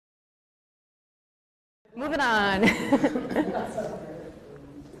Moving on.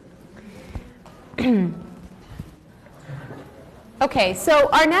 Okay, so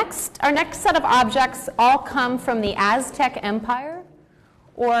our next set of objects all come from the Aztec Empire,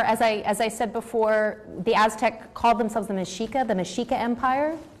 or as I said before, the Aztec called themselves the Mexica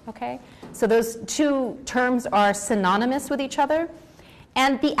Empire. Okay, so those two terms are synonymous with each other,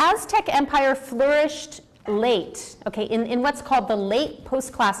 and the Aztec Empire flourished late. Okay, in what's called the late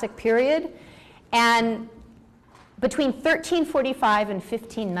post-classic period, and between 1345 and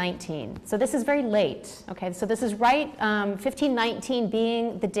 1519. So this is very late. Okay, so this is right, 1519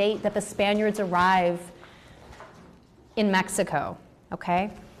 being the date that the Spaniards arrive in Mexico.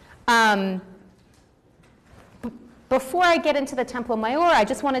 Okay. Before I get into the Templo Mayor, I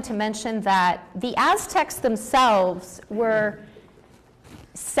just wanted to mention that the Aztecs themselves were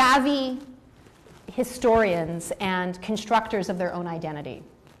savvy historians and constructors of their own identity.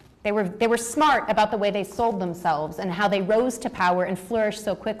 They were smart about the way they sold themselves and how they rose to power and flourished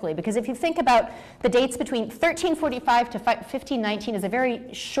so quickly. Because if you think about the dates between 1345 to 1519 is a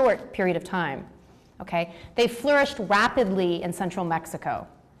very short period of time. Okay? They flourished rapidly in central Mexico.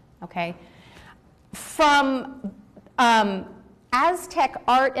 Okay? From Aztec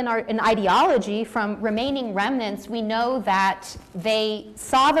art and ideology, from remaining remnants, we know that they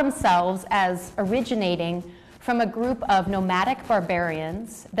saw themselves as originating from a group of nomadic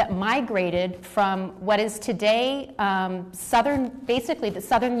barbarians that migrated from what is today basically the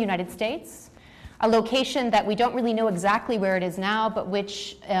southern United States, a location that we don't really know exactly where it is now, but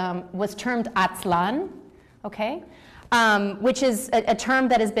which was termed Aztlan, okay? Which is a term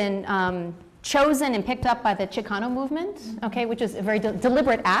that has been chosen and picked up by the Chicano movement, okay, which is a very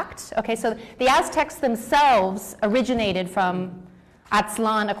deliberate act. Okay, so the Aztecs themselves originated from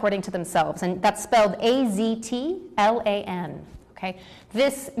Aztlan according to themselves, and that's spelled A-Z-T-L-A-N. Okay,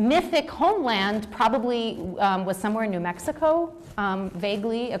 this mythic homeland probably was somewhere in New Mexico,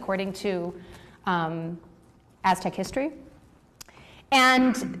 vaguely according to Aztec history.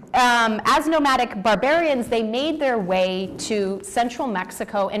 And as nomadic barbarians, they made their way to central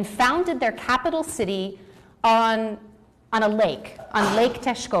Mexico and founded their capital city on a lake, on Lake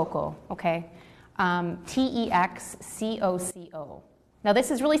Texcoco, okay? Texcoco. Now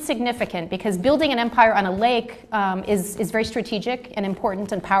this is really significant because building an empire on a lake is very strategic and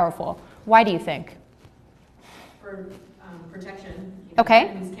important and powerful. Why do you think? For protection. Okay.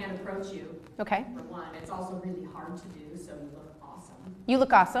 Enemies can't approach you. Okay. For one, it's also really hard to do, so you look awesome. You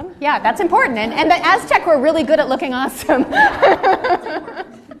look awesome. Yeah, that's important. And the Aztec were really good at looking awesome. Have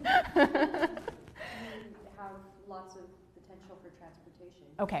lots of potential for transportation.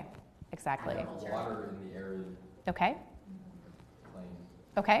 Okay, exactly. Water in the area. Okay. Plains.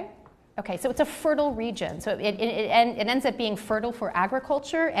 Okay. Okay, so it's a fertile region. So it ends up being fertile for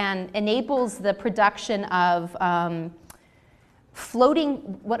agriculture and enables the production of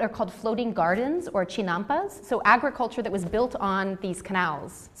what are called floating gardens or chinampas. So agriculture that was built on these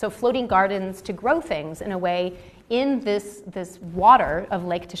canals. So floating gardens to grow things in a way in this water of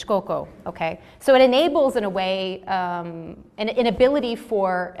Lake Texcoco, okay? So it enables in a way an ability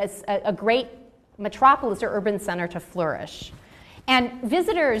for a great metropolis or urban center to flourish. And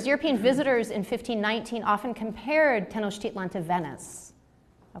visitors, European visitors in 1519 often compared Tenochtitlan to Venice,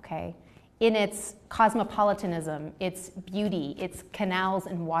 okay? In its cosmopolitanism, its beauty, its canals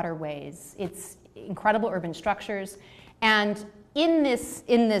and waterways, its incredible urban structures. And in this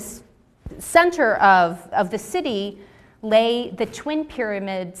center of the city lay the twin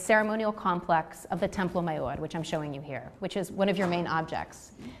pyramid ceremonial complex of the Templo Mayor, which I'm showing you here, which is one of your main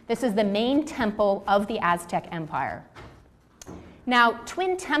objects. This is the main temple of the Aztec Empire. Now,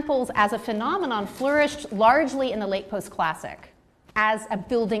 twin temples as a phenomenon flourished largely in the late post-classic as a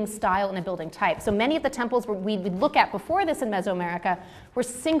building style and a building type. So many of the temples we would look at before this in Mesoamerica were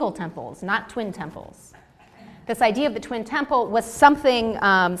single temples, not twin temples. This idea of the twin temple was something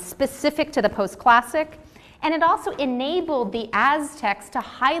specific to the post-classic, and it also enabled the Aztecs to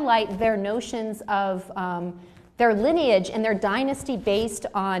highlight their notions of their lineage and their dynasty based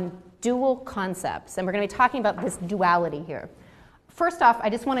on dual concepts. And we're going to be talking about this duality here. First off, I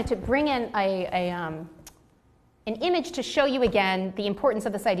just wanted to bring in an image to show you again the importance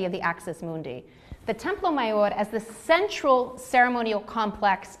of this idea of the axis mundi. The Templo Mayor as the central ceremonial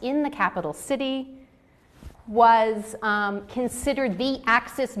complex in the capital city was considered the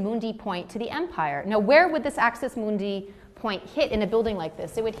axis mundi point to the empire. Now, where would this axis mundi point hit in a building like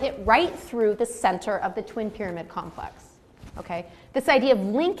this? It would hit right through the center of the twin pyramid complex. Okay, this idea of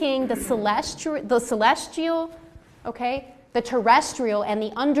linking the celestial, okay, the terrestrial and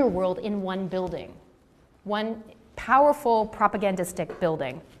the underworld in one building, one powerful propagandistic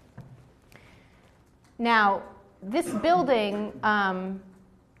building. Now, this building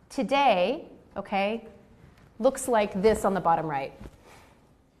today, okay, looks like this on the bottom right.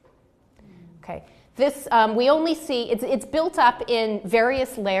 Okay, this we only see it's built up in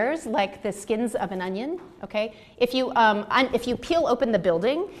various layers, like the skins of an onion. Okay, if you peel open the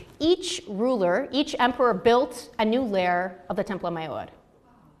building, each ruler, each emperor built a new layer of the Templo Mayor.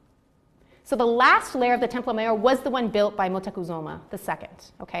 So the last layer of the Templo Mayor was the one built by Moctezuma II.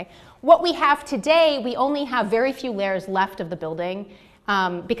 Okay, what we have today, we only have very few layers left of the building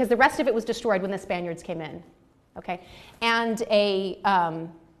because the rest of it was destroyed when the Spaniards came in. Okay, and a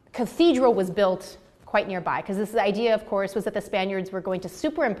cathedral was built quite nearby, because this idea, of course, was that the Spaniards were going to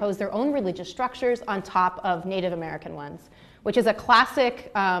superimpose their own religious structures on top of Native American ones, which is a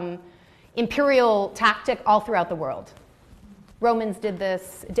classic imperial tactic all throughout the world. Romans did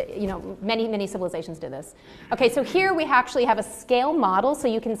this, many civilizations did this. Okay, so here we actually have a scale model, so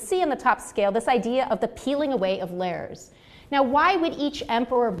you can see in the top scale this idea of the peeling away of layers. Now, why would each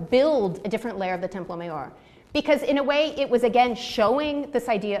emperor build a different layer of the Templo Mayor? Because in a way, it was again showing this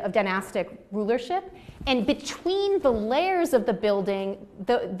idea of dynastic rulership. And between the layers of the building,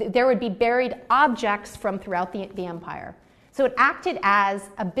 there would be buried objects from throughout the empire. So it acted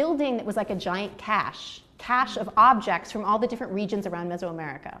as a building that was like a giant cache of objects from all the different regions around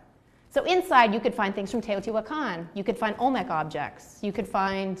Mesoamerica. So inside, you could find things from Teotihuacan. You could find Olmec objects. You could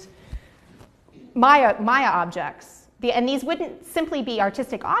find Maya objects. And these wouldn't simply be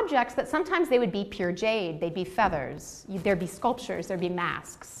artistic objects, but sometimes they would be pure jade, they'd be feathers, there'd be sculptures, there'd be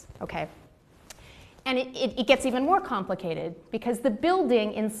masks, okay? And it gets even more complicated because the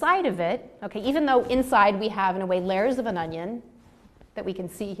building inside of it, okay, even though inside we have, in a way, layers of an onion that we can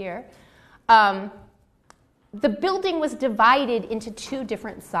see here, the building was divided into two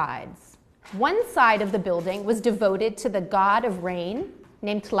different sides. One side of the building was devoted to the god of rain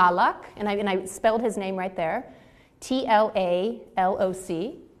named Tlaloc, and I spelled his name right there,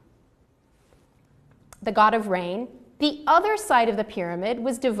 Tlaloc, the god of rain. The other side of the pyramid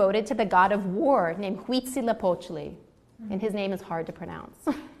was devoted to the god of war named Huitzilopochtli, and his name is hard to pronounce.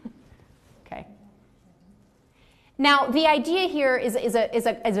 Okay. Now, the idea here is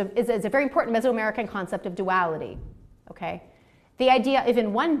a very important Mesoamerican concept of duality. Okay. The idea of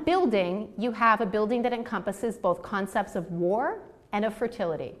in one building, you have a building that encompasses both concepts of war and of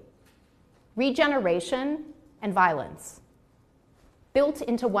fertility, regeneration, and violence, built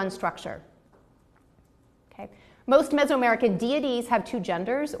into one structure. Okay. Most Mesoamerican deities have two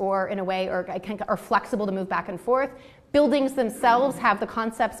genders, or in a way, are flexible to move back and forth. Buildings themselves have the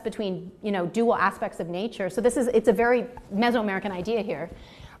concepts between, dual aspects of nature. So it's a very Mesoamerican idea here.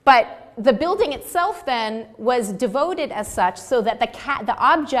 But the building itself then was devoted as such so that the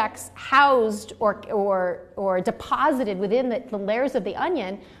objects housed or deposited within the layers of the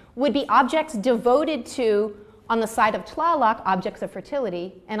onion would be objects devoted to, on the side of Tlaloc, objects of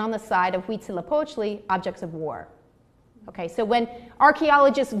fertility, and on the side of Huitzilopochtli, objects of war. Okay, so when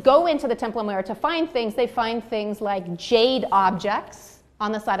archaeologists go into the Templo Mayor to find things, they find things like jade objects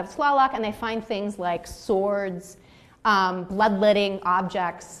on the side of Tlaloc, and they find things like swords, bloodletting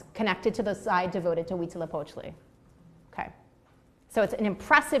objects connected to the side devoted to Huitzilopochtli. Okay, so it's an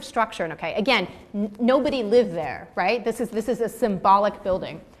impressive structure. And okay, again, nobody lived there, right? This is a symbolic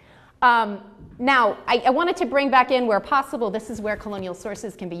building. Now, I wanted to bring back in where possible. This is where colonial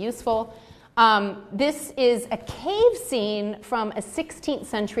sources can be useful. This is a cave scene from a 16th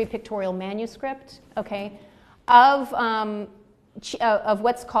century pictorial manuscript, okay, of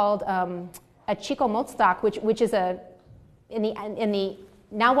what's called a Chicomotztac, which is in the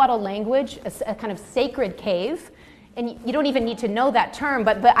Nahuatl language, a kind of sacred cave. And you don't even need to know that term,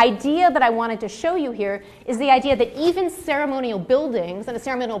 but the idea that I wanted to show you here is the idea that even ceremonial buildings and a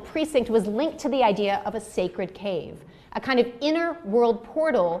ceremonial precinct was linked to the idea of a sacred cave, a kind of inner world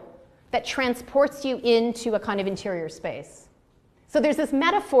portal that transports you into a kind of interior space. So there's this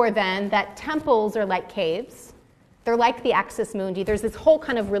metaphor then that temples are like caves. They're like the axis mundi. There's this whole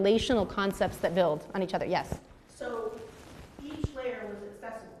kind of relational concepts that build on each other. Yes? So each layer was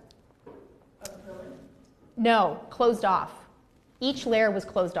accessible of the building? No, closed off. Each layer was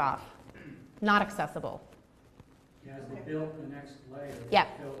closed off, not accessible. As they built the next layer, Yeah.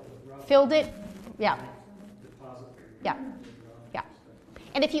 they Filled it, yeah, deposit. yeah, yeah.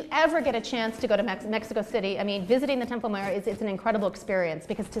 And if you ever get a chance to go to Mexico City, I mean, visiting the Templo Mayor, it's an incredible experience,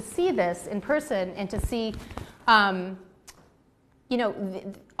 because to see this in person and to see,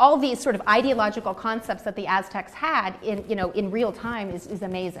 all these sort of ideological concepts that the Aztecs had in real time is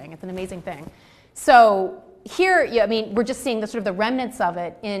amazing. It's an amazing thing. So here, I mean, we're just seeing the sort of the remnants of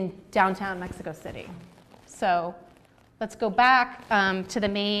it in downtown Mexico City. So let's go back to the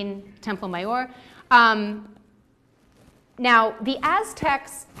main Templo Mayor. Now, the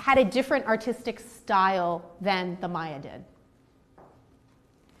Aztecs had a different artistic style than the Maya did.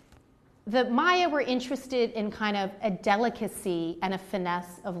 The Maya were interested in kind of a delicacy and a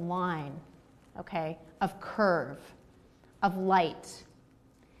finesse of line, okay, of curve, of light,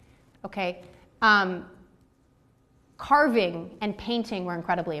 okay. Carving and painting were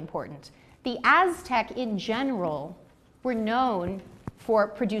incredibly important. The Aztec in general were known for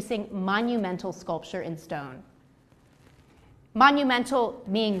producing monumental sculpture in stone. Monumental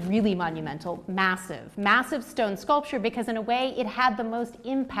meaning really monumental, massive. Massive stone sculpture because in a way it had the most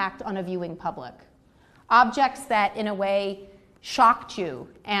impact on a viewing public. Objects that in a way shocked you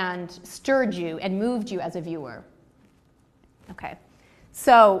and stirred you and moved you as a viewer. Okay,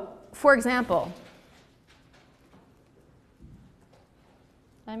 so for example,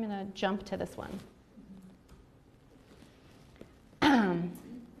 I'm going to jump to this one.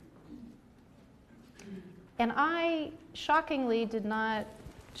 And I shockingly did not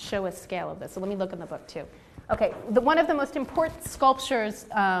show a scale of this, so let me look in the book too. Okay, one of the most important sculptures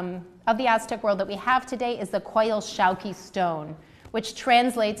of the Aztec world that we have today is the Coyolxauhqui stone, which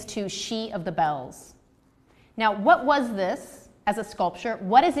translates to She of the Bells. Now, what was this as a sculpture?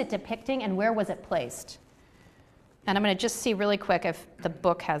 What is it depicting, and where was it placed? And I'm going to just see really quick if the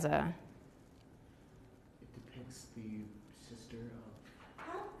book has a... It depicts the sister of...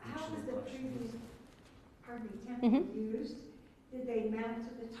 How was the previous, temple used? Did they mount to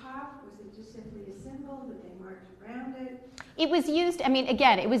the top? Was it just simply a symbol? Did they march around it? It was used, I mean,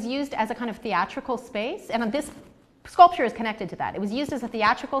 again, it was used as a kind of theatrical space, and this sculpture is connected to that. It was used as a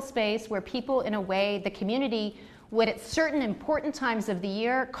theatrical space where people, in a way, the community would, at certain important times of the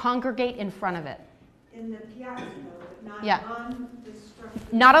year, congregate in front of it. In the piazza, though, but not on the structure?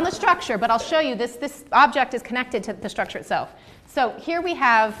 Not on the structure, but I'll show you, this object is connected to the structure itself. So here we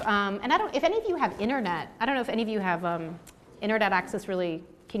have, and if any of you have internet, I don't know if any of you have internet access really,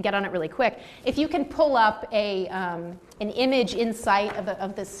 can get on it really quick. If you can pull up an image in sight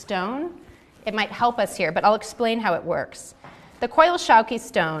of this stone, it might help us here, but I'll explain how it works. The Coyolxauhqui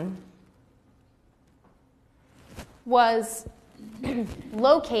stone was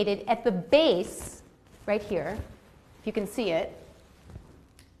located at the base, right here, if you can see it,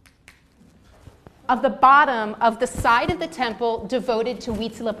 of the bottom of the side of the temple devoted to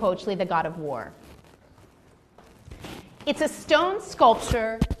Huitzilopochtli, the god of war. It's a stone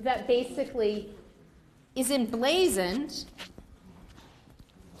sculpture that basically is emblazoned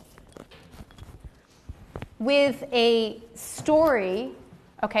with a story,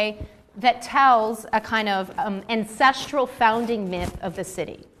 okay, that tells a kind of ancestral founding myth of the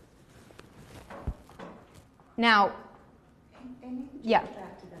city. Now, Amy, yeah. Go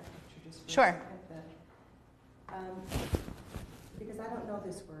back to that picture just for a Sure. second, because I don't know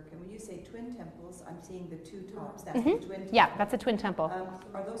this work, and when you say twin temples, I'm seeing the two tops. That's the twin temple. Yeah, that's a twin temple.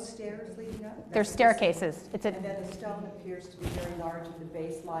 Are those stairs leading up? They're staircases. And then the stone appears to be very large at the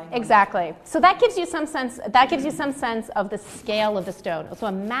base line. Exactly. So that gives you some sense. That gives you some sense of the scale of the stone. So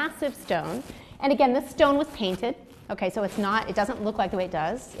a massive stone, and again, this stone was painted. Okay, so it's not. It doesn't look like the way it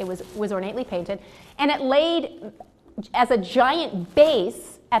does. It was ornately painted, and it laid as a giant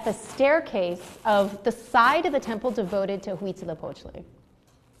base at the staircase of the side of the temple devoted to Huitzilopochtli,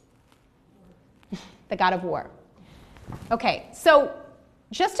 the god of war. Okay, so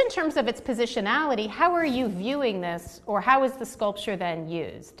just in terms of its positionality, how are you viewing this, or how is the sculpture then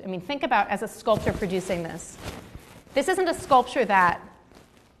used? I mean, think about as a sculptor producing this. This isn't a sculpture that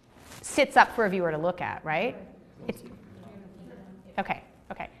sits up for a viewer to look at, right? It's, okay.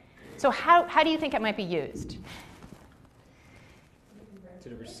 So how do you think it might be used?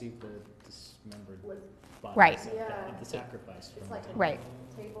 To receive the dismembered bodies Right. of the sacrifice. It's like Right.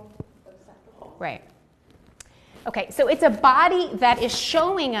 a table of sacrifice. Right. Okay, so it's a body that is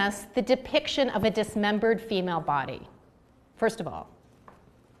showing us the depiction of a dismembered female body, first of all.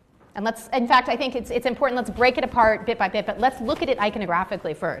 And in fact, I think it's important, let's break it apart bit by bit, but let's look at it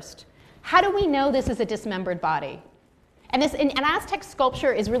iconographically first. How do we know this is a dismembered body? And an Aztec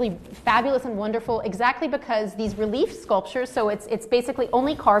sculpture is really fabulous and wonderful exactly because these relief sculptures, so it's basically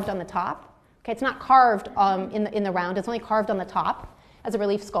only carved on the top. Okay, it's not carved in the round, it's only carved on the top as a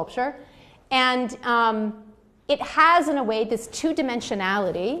relief sculpture. And it has, in a way, this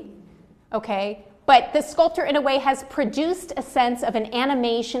two-dimensionality, okay? But the sculptor, in a way, has produced a sense of an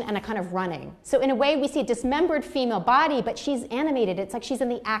animation and a kind of running. So in a way, we see a dismembered female body, but she's animated. It's like she's in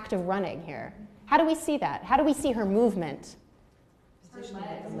the act of running here. How do we see that? How do we see her movement?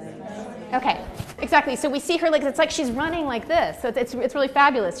 Okay, exactly. So we see her legs. It's like she's running like this. So it's really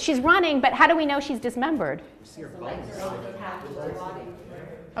fabulous. She's running, but how do we know she's dismembered? We see her bones.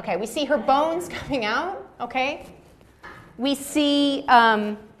 Okay, we see her bones coming out, okay? We see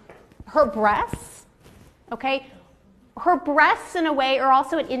her breasts, okay? Her breasts, in a way, are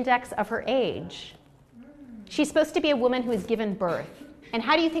also an index of her age. She's supposed to be a woman who has given birth. And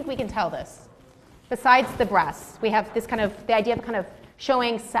how do you think we can tell this? Besides the breasts, we have this kind of, the idea of kind of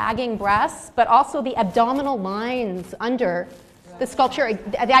showing sagging breasts, but also the abdominal lines under the sculpture,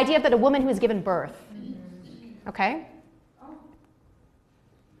 the idea that a woman who has given birth, okay?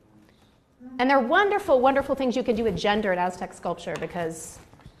 And there are wonderful, wonderful things you can do with gender in Aztec sculpture because,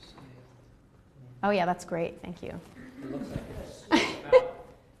 oh yeah, that's great, thank you. It looks like it's about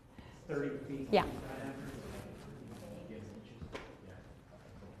 30 feet. Yeah.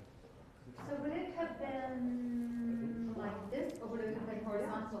 So would it have been like this, or would it have been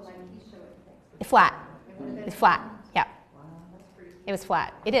horizontal like he's showing? Flat, It would have been it's flat, yeah. Wow, that's pretty. It was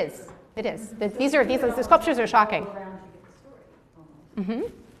flat, it is, it is. The sculptures are shocking. Go around to get the story, almost.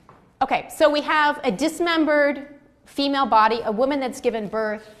 Mm-hmm. Okay, so we have a dismembered female body, a woman that's given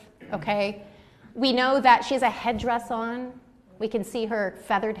birth, okay? We know that she has a headdress on. We can see her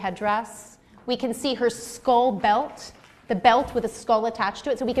feathered headdress. We can see her skull belt, the belt with a skull attached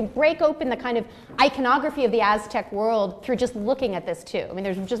to it. So we can break open the kind of iconography of the Aztec world through just looking at this too. I mean,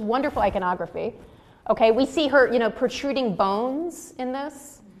 there's just wonderful iconography. Okay, we see her, protruding bones in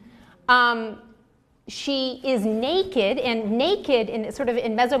this. She is naked, and naked in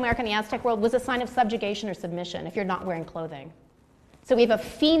Mesoamerican and the Aztec world was a sign of subjugation or submission if you're not wearing clothing. So we have a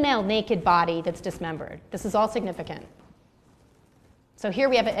female naked body that's dismembered. This is all significant. So here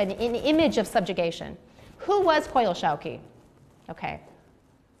we have an image of subjugation. Who was Coyolxauhqui? Okay.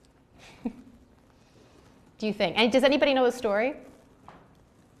 Do you think? And does anybody know his story?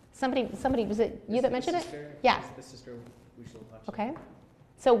 Somebody, was it you that mentioned it? Yeah. The sister Huitzilopochtli. Okay.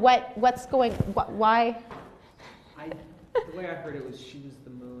 So what's going, why? The way I heard it was she was the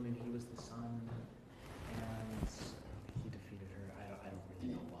moon and he was the sun, and he defeated her. I don't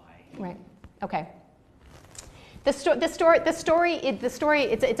really know why. Right. Okay. The story.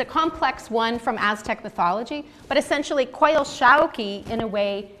 It's a complex one from Aztec mythology, but essentially Coyolxauhqui, in a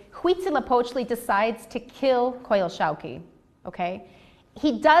way, Huitzilopochtli decides to kill Coyolxauhqui. Okay.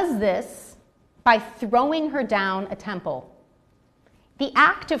 He does this by throwing her down a temple. The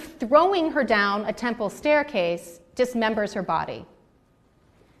act of throwing her down a temple staircase dismembers her body.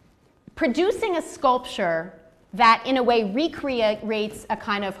 Producing a sculpture that, in a way, recreates a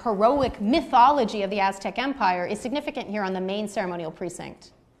kind of heroic mythology of the Aztec Empire is significant here on the main ceremonial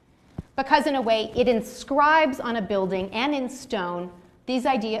precinct. Because, in a way, it inscribes on a building and in stone these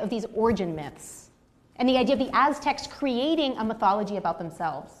idea of these origin myths and the idea of the Aztecs creating a mythology about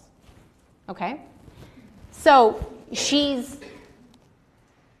themselves. Okay? So she's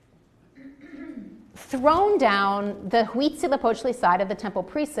thrown down the Huitzilopochtli side of the temple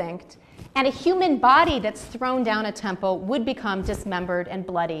precinct, and a human body that's thrown down a temple would become dismembered and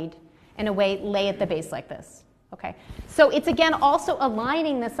bloodied, in a way, lay at the base like this. Okay? So it's again also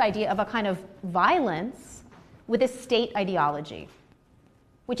aligning this idea of a kind of violence with a state ideology,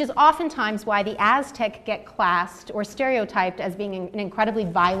 which is oftentimes why the Aztec get classed or stereotyped as being an incredibly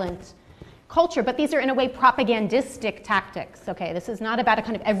violent culture, but these are in a way propagandistic tactics. Okay, this is not about a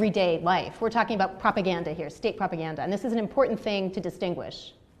kind of everyday life. We're talking about propaganda here, state propaganda, and this is an important thing to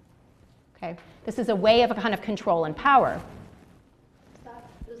distinguish. Okay, this is a way of a kind of control and power.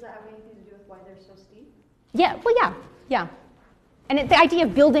 Does that have anything to do with why they're so steep? Yeah, well, yeah. And the idea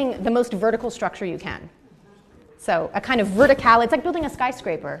of building the most vertical structure you can. So a kind of verticality, it's like building a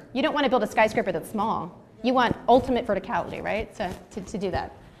skyscraper. You don't want to build a skyscraper that's small. You want ultimate verticality, right, to do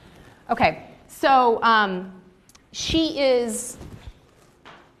that. Okay, so she is,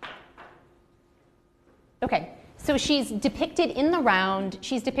 okay, so she's depicted in the round,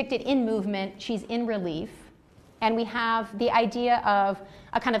 she's depicted in movement, she's in relief, and we have the idea of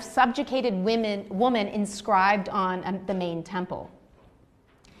a kind of subjugated woman inscribed on the main temple.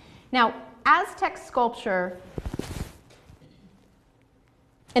 Now, Aztec sculpture,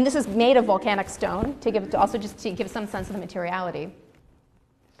 and this is made of volcanic stone, to give some sense of the materiality.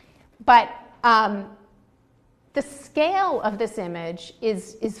 But the scale of this image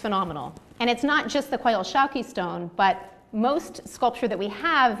is phenomenal. And it's not just the Coyolxauhqui stone, but most sculpture that we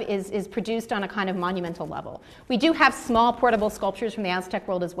have is produced on a kind of monumental level. We do have small portable sculptures from the Aztec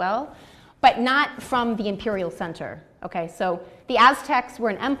world as well, but not from the imperial center. Okay, so the Aztecs were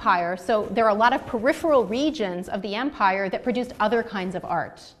an empire, so there are a lot of peripheral regions of the empire that produced other kinds of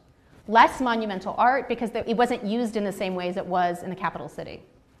art. Less monumental art because it wasn't used in the same way as it was in the capital city.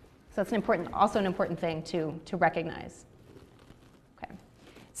 So it's also an important thing to recognize. Okay.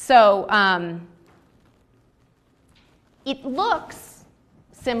 So it looks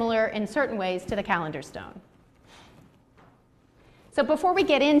similar in certain ways to the calendar stone. So before we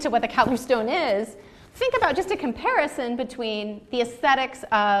get into what the calendar stone is, think about just a comparison between the aesthetics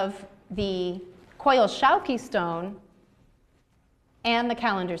of the Koyalshaoqi stone and the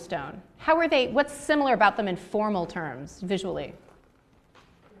calendar stone. How are they, what's similar about them in formal terms, visually?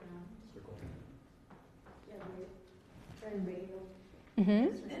 Mm-hmm.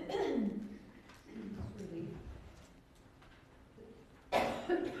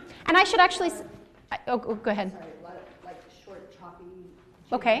 And I should actually, go ahead. Sorry, a lot of like short, choppy,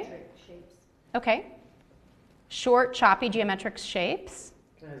 Okay. geometric shapes. Okay. Short, choppy, geometric shapes.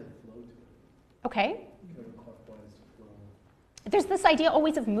 Kind of has a flow to it. Okay. Kind of a clockwise flow. There's this idea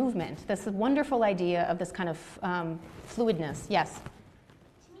always of movement, this wonderful idea of this kind of fluidness. Yes?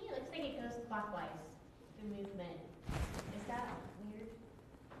 To me, it looks like it goes clockwise, the movement. Is that weird?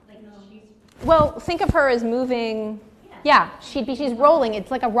 Like she's, Well, think of her as moving. Yeah, she's rolling.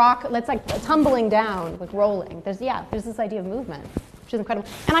 It's like a rock. It's like tumbling down, like rolling. There's this idea of movement, which is incredible.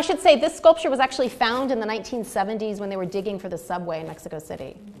 And I should say, this sculpture was actually found in the 1970s when they were digging for the subway in Mexico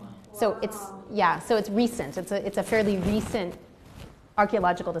City. Wow. So it's recent. It's a fairly recent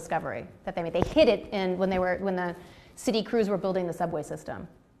archaeological discovery that they made. They hid it in when the city crews were building the subway system.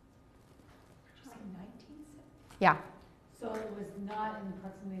 Yeah. So it was not in the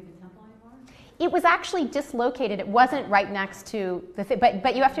proximity of the temple anymore? It was actually dislocated. It wasn't right next to the thing.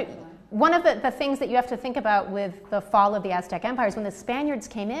 But you have to, one of the things that you have to think about with the fall of the Aztec Empire is when the Spaniards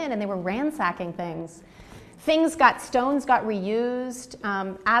came in and they were ransacking things. Stones got reused.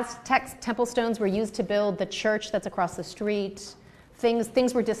 Aztec temple stones were used to build the church that's across the street.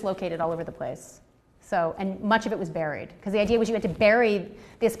 Things were dislocated all over the place. So, and much of it was buried. Because the idea was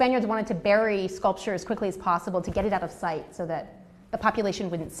the Spaniards wanted to bury sculpture as quickly as possible to get it out of sight so that the population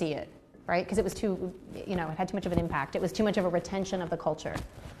wouldn't see it, right? Because it was it had too much of an impact. It was too much of a retention of the culture,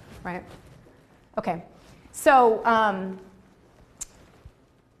 right? Okay, so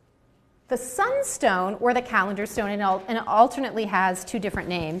the sunstone, or the calendar stone, and it alternately has two different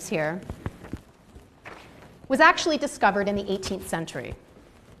names here, was actually discovered in the 18th century.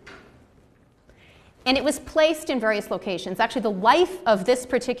 And it was placed in various locations. Actually, the life of this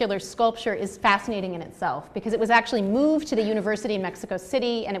particular sculpture is fascinating in itself because it was actually moved to the University in Mexico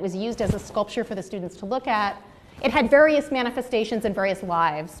City and it was used as a sculpture for the students to look at. It had various manifestations and various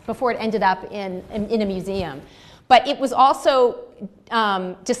lives before it ended up in a museum. But it was also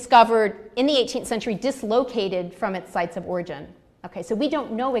discovered in the 18th century, dislocated from its sites of origin. Okay, so we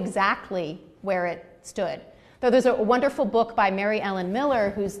don't know exactly where it stood. Though there's a wonderful book by Mary Ellen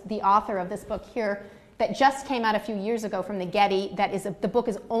Miller, who's the author of this book here, that just came out a few years ago from the Getty. The book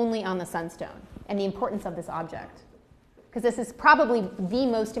is only on the sunstone and the importance of this object. Because this is probably the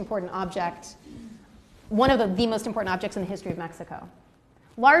most important object, one of the most important objects in the history of Mexico.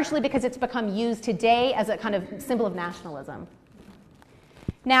 Largely because it's become used today as a kind of symbol of nationalism.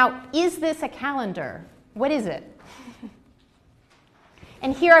 Now, is this a calendar? What is it?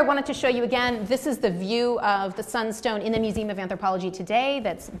 And here I wanted to show you again, this is the view of the sunstone in the Museum of Anthropology today.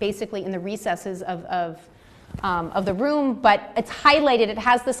 That's basically in the recesses of the room, but it's highlighted. It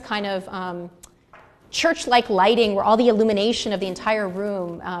has this kind of church-like lighting where all the illumination of the entire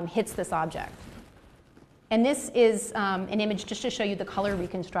room hits this object. And this is an image just to show you the color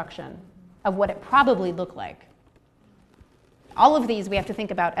reconstruction of what it probably looked like. All of these we have to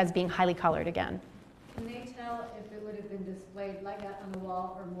think about as being highly colored again. Can they tell if it would have been displayed like that on the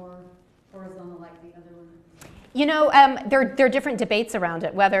wall or more horizontal like the other one? You know, there are different debates around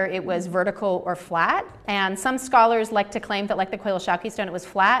it, whether it was vertical or flat. And some scholars like to claim that, like the Koyalshaoqi stone, it was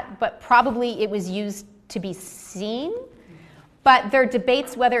flat, but probably it was used to be seen. But there are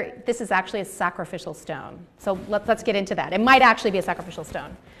debates whether this is actually a sacrificial stone. So let's get into that. It might actually be a sacrificial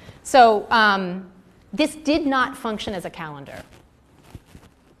stone. So this did not function as a calendar.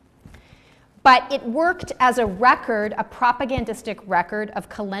 But it worked as a record, a propagandistic record of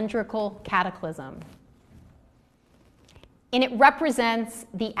calendrical cataclysm. And it represents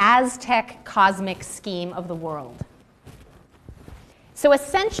the Aztec cosmic scheme of the world. So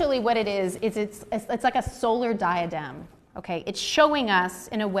essentially what it is it's like a solar diadem. Okay? It's showing us,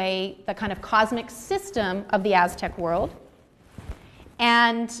 in a way, the kind of cosmic system of the Aztec world.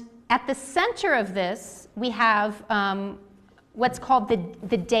 And at the center of this, we have what's called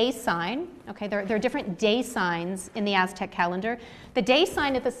the day sign. Okay, there are different day signs in the Aztec calendar. The day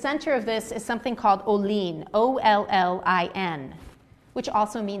sign at the center of this is something called Ollin, O-L-L-I-N, which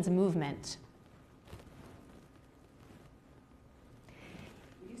also means movement.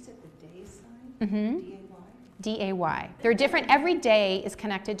 You said the day sign? Mm-hmm. D-A-Y? D-A-Y. They're different. Every day is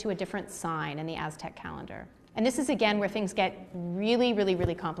connected to a different sign in the Aztec calendar. And this is, again, where things get really, really,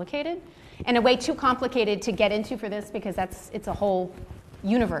 really complicated. In a way too complicated to get into for this because it's a whole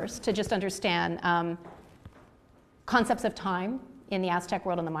universe to just understand concepts of time in the Aztec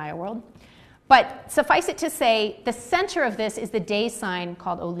world and the Maya world. But suffice it to say, the center of this is the day sign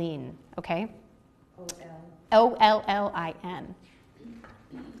called Olin, okay? O-L-L-I-N.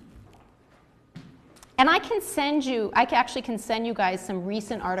 And I can actually send you guys some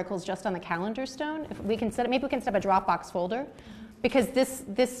recent articles just on the calendar stone. If we can maybe we can set up a Dropbox folder, because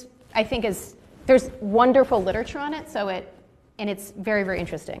this I think there's wonderful literature on it, and it's very, very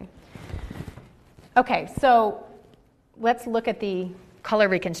interesting. Okay, so let's look at the color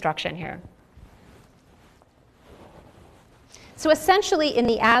reconstruction here. So essentially, in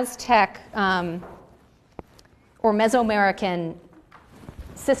the Aztec or Mesoamerican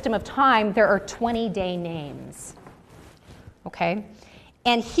system of time, there are 20-day names, okay?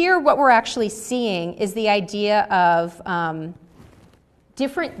 And here what we're actually seeing is the idea of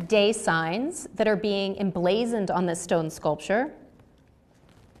different day signs that are being emblazoned on this stone sculpture,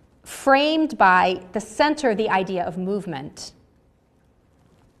 framed by the center, the idea of movement.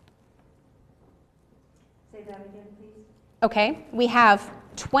 Say that again, please. Okay, we have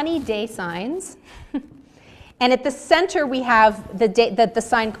 20 day signs. And at the center, we have the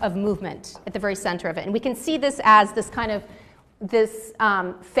sign of movement at the very center of it. And we can see this as this kind of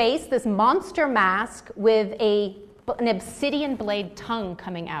face, this monster mask with an obsidian blade tongue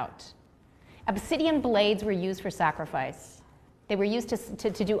coming out. Obsidian blades were used for sacrifice. They were used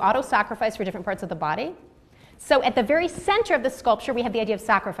to do auto-sacrifice for different parts of the body. So at the very center of the sculpture, we have the idea of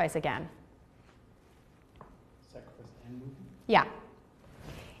sacrifice again. Sacrifice and movement? Yeah.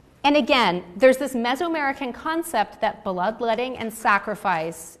 And again, there's this Mesoamerican concept that bloodletting and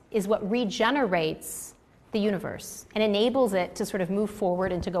sacrifice is what regenerates the universe and enables it to sort of move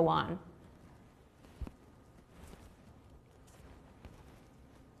forward and to go on.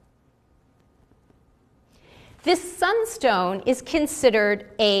 This sunstone is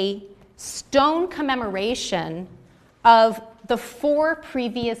considered a stone commemoration of the 4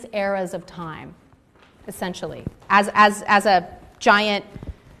 previous eras of time, essentially, as a giant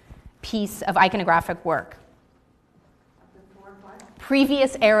piece of iconographic work.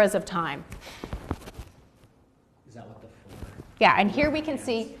 Previous eras of time. Is that what the 4? Yeah, and here we can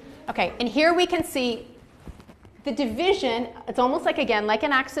see, okay, and here we can see the division. It's almost like, again, like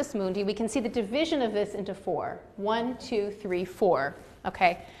an axis mundi. We can see the division of this into 4. 1, 2, 3, 4,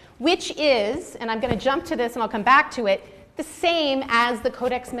 okay? Which is, and I'm going to jump to this and I'll come back to it, the same as the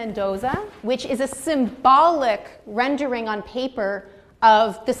Codex Mendoza, which is a symbolic rendering on paper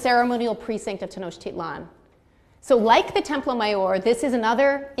of the ceremonial precinct of Tenochtitlan. So like the Templo Mayor, this is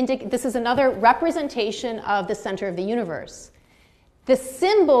another representation of the center of the universe. The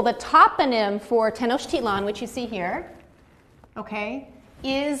symbol, the toponym for Tenochtitlan, which you see here, okay,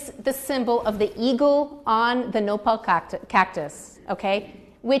 is the symbol of the eagle on the nopal cactus, okay,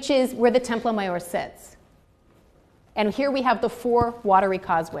 which is where the Templo Mayor sits. And here we have the 4 watery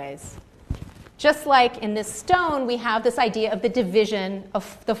causeways. Just like in this stone, we have this idea of the division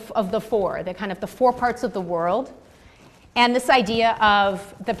of the 4, the kind of the 4 parts of the world, and this idea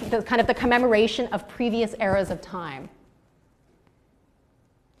of the kind of the commemoration of previous eras of time.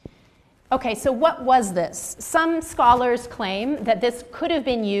 Okay, so what was this? Some scholars claim that this could have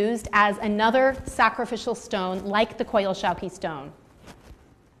been used as another sacrificial stone like the Coyolxauhqui stone.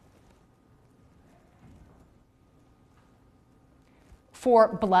 For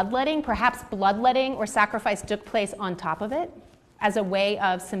bloodletting, perhaps bloodletting or sacrifice took place on top of it as a way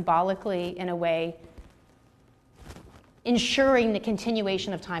of symbolically, in a way, ensuring the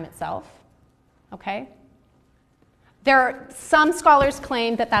continuation of time itself, okay? Some scholars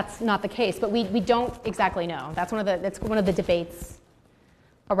claim that that's not the case, but we don't exactly know. That's one of the debates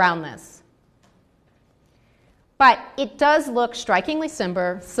around this. But it does look strikingly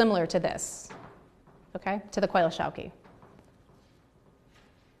similar to this, okay, to the Coyolxauhqui.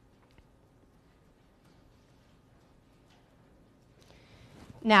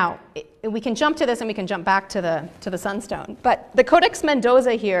 Now, we can jump to this and we can jump back to the sunstone. But the Codex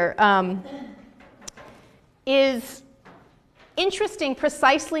Mendoza here is interesting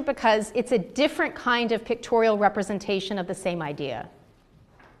precisely because it's a different kind of pictorial representation of the same idea.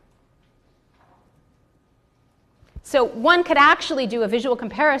 So one could actually do a visual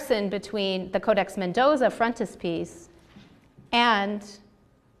comparison between the Codex Mendoza frontispiece and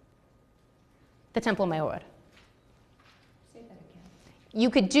the Templo Mayor. One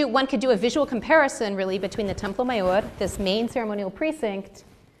could do a visual comparison, really, between the Templo Mayor, this main ceremonial precinct,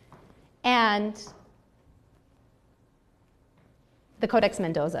 and the Codex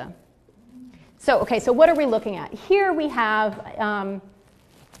Mendoza. So, okay, so what are we looking at? Here we have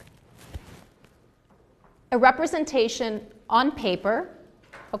a representation on paper,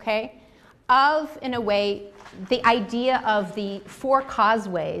 okay, of, in a way, the idea of the 4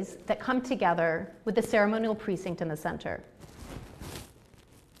 causeways that come together with the ceremonial precinct in the center.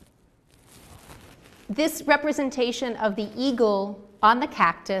 This representation of the eagle on the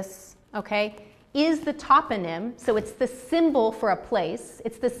cactus, okay, is the toponym, so it's the symbol for a place.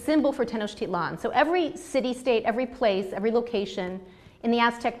 It's the symbol for Tenochtitlan. So every city-state, every place, every location in the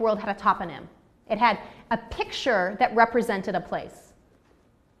Aztec world had a toponym. It had a picture that represented a place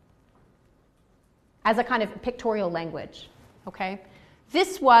as a kind of pictorial language, okay?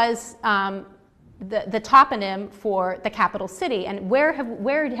 This was the toponym for the capital city. And where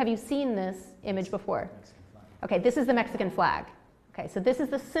have you seen this image before? Okay, this is the Mexican flag. Okay, so this is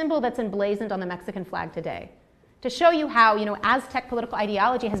the symbol that's emblazoned on the Mexican flag today, to show you how, Aztec political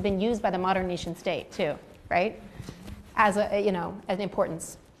ideology has been used by the modern nation state too, right? As an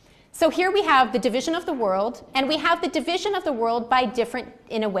importance. So here we have the division of the world, and we have the division of the world by different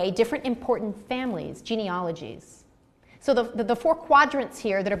important families, genealogies. So the 4 quadrants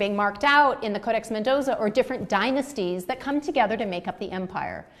here that are being marked out in the Codex Mendoza are different dynasties that come together to make up the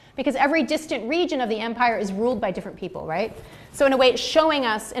empire. Because every distant region of the empire is ruled by different people, right? So in a way, it's showing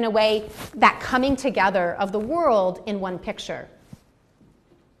us, in a way, that coming together of the world in one picture.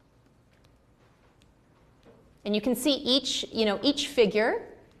 And you can see each figure,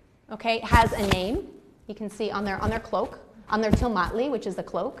 okay, has a name. You can see on their cloak, on their tilmatli, which is the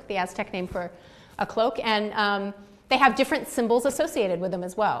cloak, the Aztec name for a cloak, and they have different symbols associated with them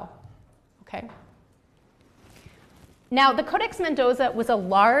as well, okay? Now, the Codex Mendoza was a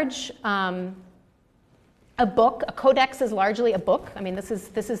large, a book. A codex is largely a book. I mean, this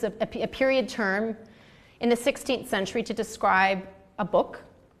is a period term in the 16th century to describe a book.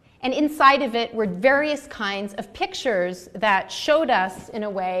 And inside of it were various kinds of pictures that showed us, in a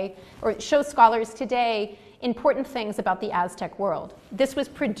way, or show scholars today, important things about the Aztec world. This was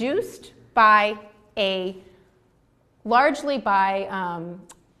produced by largely by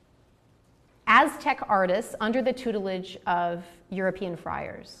Aztec artists under the tutelage of European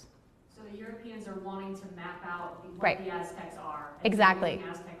friars. So the Europeans are wanting to map out what Right. the Aztecs are. And Exactly. using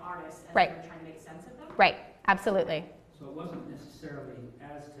Aztec artists, and Right. they're trying to make sense of them? Right, absolutely. So it wasn't necessarily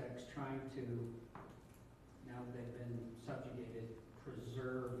Aztecs trying to, now that they've been subjugated,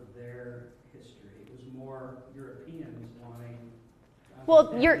 preserve their history. It was more Europeans wanting to Well,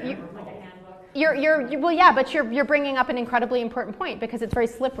 understand you're- their Like a culture. handbook? Well, yeah, but you're bringing up an incredibly important point because it's very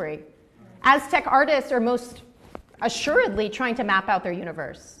slippery. Aztec artists are most assuredly trying to map out their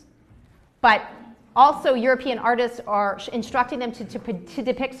universe. But also European artists are instructing them to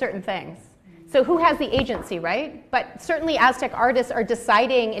depict certain things. So who has the agency, right? But certainly Aztec artists are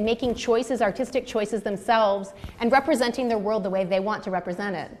deciding and making choices, artistic choices themselves, and representing their world the way they want to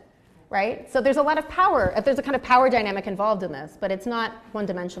represent it, right? So there's a lot of power, there's a kind of power dynamic involved in this, but it's not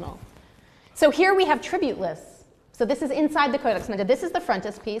one-dimensional. So here we have tribute lists. So this is inside the Codex Mendoza. This is the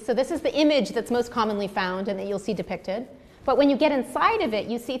frontispiece. So this is the image that's most commonly found and that you'll see depicted. But when you get inside of it,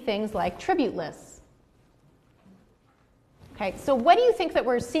 you see things like tribute lists. Okay, so what do you think that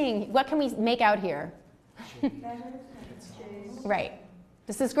we're seeing? What can we make out here? Right.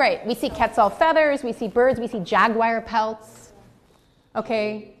 This is great. We see Quetzal feathers, we see birds, we see jaguar pelts.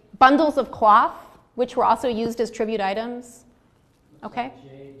 Okay, bundles of cloth, which were also used as tribute items. Okay.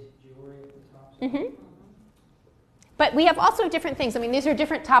 Jade jewelry at the top. Mm-hmm. But we have also different things. I mean, these are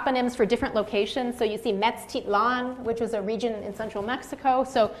different toponyms for different locations. So you see Metztitlan, which was a region in central Mexico.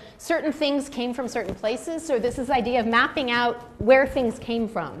 So certain things came from certain places. So this is the idea of mapping out where things came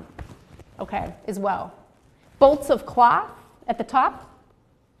from, okay, as well. Bolts of cloth at the top,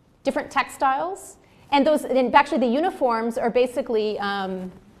 different textiles. And actually the uniforms are basically,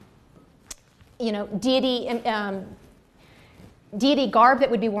 deity garb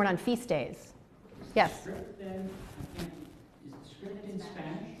that would be worn on feast days. Yes? Script then, is the script in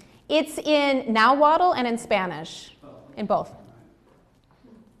Spanish? It's in Nahuatl and in Spanish, in both.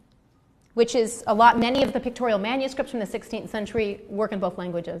 Which is many of the pictorial manuscripts from the 16th century work in both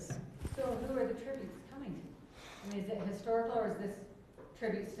languages. So who are the tributes coming to? I mean, is it historical or is this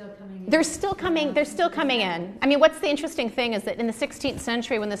tribute still coming in? They're still coming in. I mean, what's the interesting thing is that in the 16th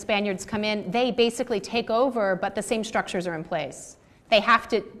century when the Spaniards come in, they basically take over, but the same structures are in place. They have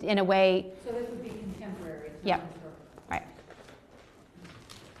to, in a way. So this would be contemporary. It's not Yep. historical. Right.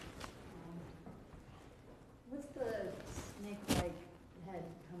 What's the snake-like head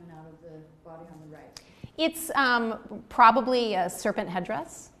coming out of the body on the right? It's probably a serpent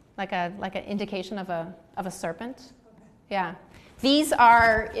headdress, like an indication of a serpent. Yeah.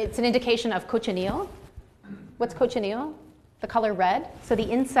 It's an indication of cochineal. What's cochineal? The color red. So the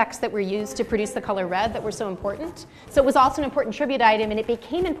insects that were used to produce the color red that were so important. So it was also an important tribute item, and it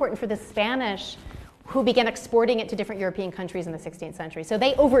became important for the Spanish, who began exporting it to different European countries in the 16th century. So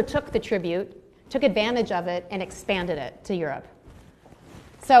they overtook the tribute, took advantage of it, and expanded it to Europe.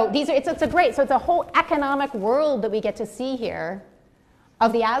 So it's a whole economic world that we get to see here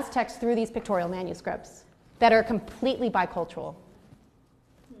of the Aztecs through these pictorial manuscripts that are completely bicultural.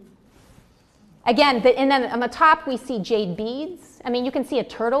 Again, and then on the top we see jade beads. I mean, you can see a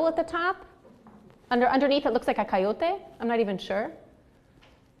turtle at the top. Underneath it looks like a coyote. I'm not even sure.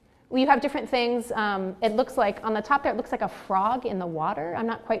 You have different things. It looks like, on the top there, it looks like a frog in the water. I'm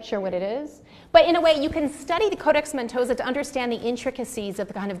not quite sure what it is. But in a way, you can study the Codex Mendoza to understand the intricacies of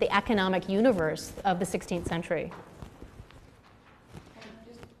the kind of the economic universe of the 16th century.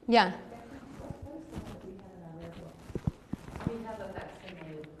 Yeah. We have a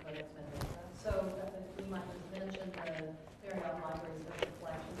facsimile of the Codex Mendoza. So we might have mentioned the Fahrenheit Library's special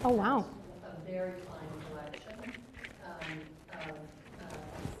collection. Oh, wow. A very fine collection of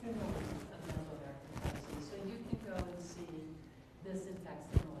symbols of Mesoamerican currency. So you can go and see this in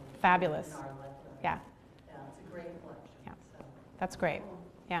facsimile. Fabulous. In our library. Yeah. Yeah, it's a great collection. Yeah. So. That's great.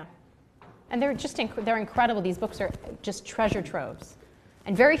 Yeah. And they're incredible. These books are just treasure troves.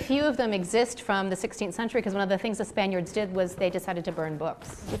 And very few of them exist from the 16th century, because one of the things the Spaniards did was they decided to burn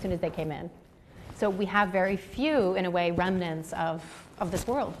books as soon as they came in. So we have very few, in a way, remnants of this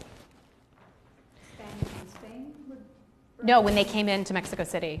world. Spaniards in Spain would burn? No, when they came into Mexico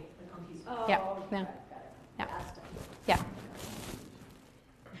City. Oh, Yeah, got no. it. Yeah. Aztec. Yeah.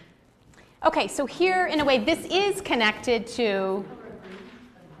 Okay, so here, in a way, this is connected to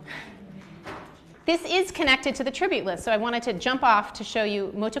the tribute list. So I wanted to jump off to show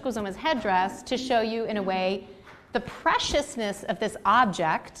you Motokozoma's headdress, to show you, in a way, the preciousness of this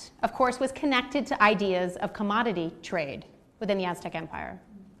object, of course, was connected to ideas of commodity trade within the Aztec Empire.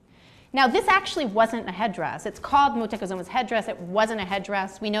 Now, this actually wasn't a headdress. It's called Motokozoma's headdress. It wasn't a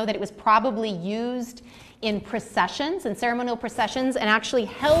headdress. We know that it was probably used in processions, in ceremonial processions, and actually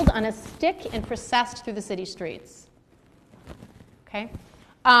held on a stick and processed through the city streets. Okay?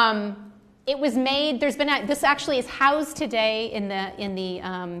 It was made, this actually is housed today in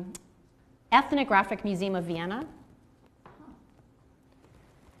the Ethnographic Museum of Vienna.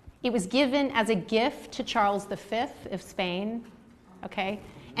 It was given as a gift to Charles V of Spain, okay,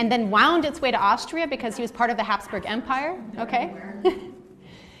 and then wound its way to Austria because he was part of the Habsburg Empire, okay?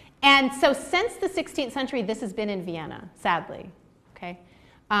 And so since the 16th century, this has been in Vienna, sadly, okay?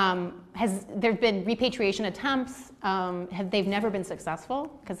 There have been repatriation attempts. They've never been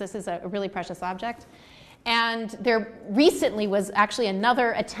successful because this is a really precious object. And there recently was actually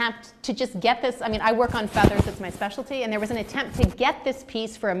another attempt to just get this. I mean, I work on feathers, it's my specialty, and there was an attempt to get this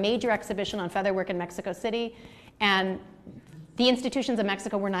piece for a major exhibition on featherwork in Mexico City, and the institutions of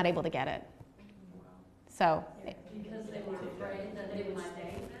Mexico were not able to get it. So. Because they were afraid that they would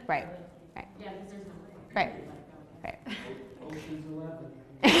stay. Right, right. Yeah, because there's no Right, right. Ocean's 11.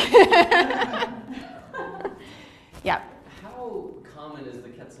 Yeah. How common is the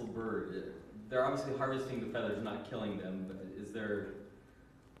Quetzal bird? They're obviously harvesting the feathers, not killing them, but is there...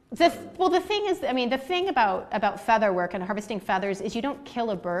 Well, the thing is, I mean, the thing about feather work and harvesting feathers is you don't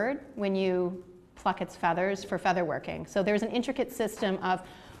kill a bird when you pluck its feathers for feather working. So there's an intricate system of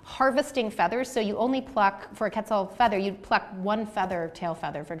harvesting feathers. So you only pluck, for a Quetzal feather, you'd pluck one feather, tail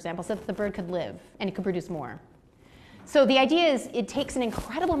feather, for example, so that the bird could live and it could produce more. So the idea is it takes an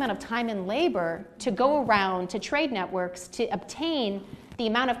incredible amount of time and labor to go around to trade networks to obtain the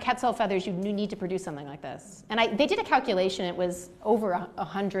amount of Quetzal feathers you need to produce something like this. And they did a calculation. It was over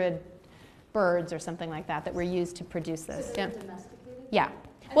 100 birds or something like that were used to produce this. So yeah. domesticated? Yeah.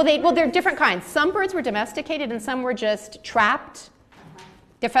 Well, they're different kinds. Some birds were domesticated and some were just trapped.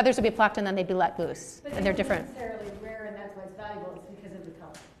 Their feathers would be plucked and then they'd be let loose. But And they're different. necessarily rare, and that's why it's valuable. It's because of the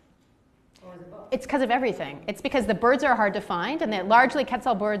color. Or the book. It's because of everything. It's because the birds are hard to find, and that largely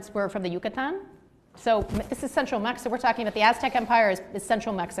Quetzal birds were from the Yucatan. So this is central Mexico. We're talking about the Aztec Empire is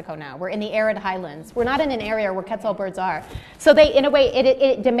central Mexico now. We're in the arid highlands. We're not in an area where Quetzal birds are. So they, in a way,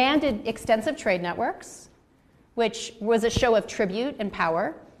 it demanded extensive trade networks, which was a show of tribute and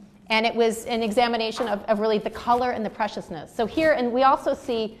power. And it was an examination of really the color and the preciousness. So here, and we also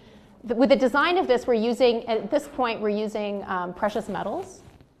see, with the design of this, we're using, at this point, we're using precious metals.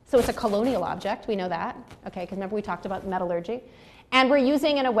 So it's a colonial object, we know that, okay, because remember we talked about metallurgy. And we're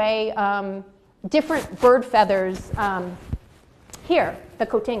using, in a way, different bird feathers here, the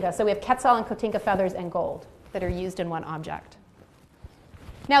cotinga. So we have Quetzal and cotinga feathers and gold that are used in one object.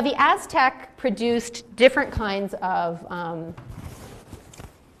 Now the Aztec produced different kinds of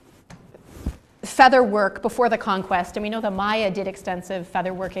feather work before the conquest, and we know the Maya did extensive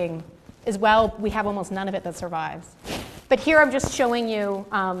feather working as well. We have almost none of it that survives. But here I'm just showing you,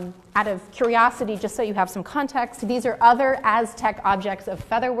 out of curiosity, just so you have some context, these are other Aztec objects of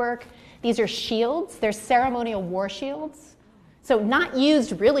feather work. These are shields. They're ceremonial war shields. So not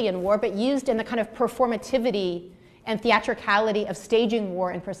used really in war, but used in the kind of performativity and theatricality of staging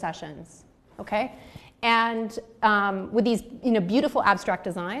war in processions, okay? And with these beautiful abstract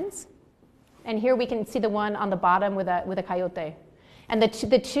designs. And here we can see the one on the bottom with a coyote. And the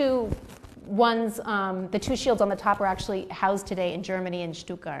two shields on the top are actually housed today in Germany in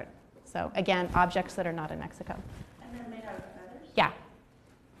Stuttgart. So again, objects that are not in Mexico. And they're made out of feathers? Yeah.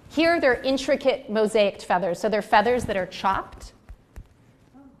 Here they're intricate mosaicked feathers. So they're feathers that are chopped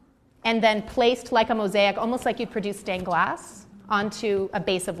and then placed like a mosaic, almost like you'd produce stained glass, onto a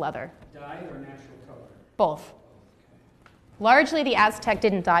base of leather. Dyed or natural color? Both. Largely, the Aztec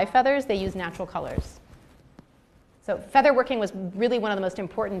didn't dye feathers. They used natural colors. So feather working was really one of the most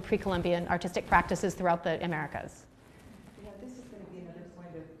important pre-Columbian artistic practices throughout the Americas. Yeah, this is going to be another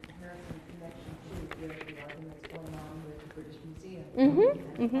point of comparison connection to the arguments going on with the British Museum and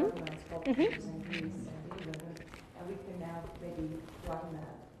Parthenon sculptures in Greece and England. And we can now maybe broaden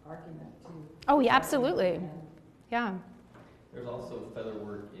that argument to... Oh, yeah, absolutely. Yeah. There's also feather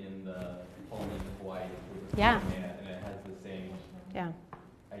work in the Polynesia, Hawaii, Yeah. and it has the same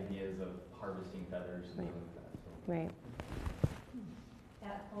ideas of harvesting feathers and things like that. So. Right.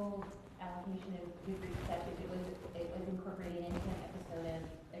 That whole allocation of Greek statues, it was incorporated into an episode of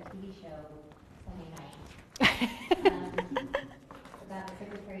a TV show Sunday night about the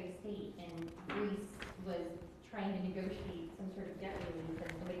Secretary of State, and Greece was trying to negotiate some sort of debt relief,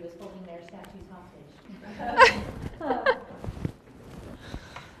 and somebody was holding their statues hostage.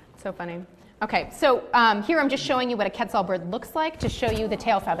 So funny. Okay, so here I'm just showing you what a Quetzal bird looks like to show you the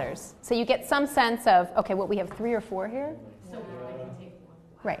tail feathers. So you get some sense of, okay, what we have 3 or 4 here? So I can take one.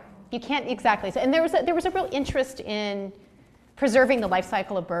 Right. You can't exactly. So, and there was a real interest in preserving the life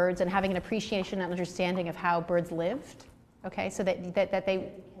cycle of birds and having an appreciation and understanding of how birds lived. Okay, so that they. Because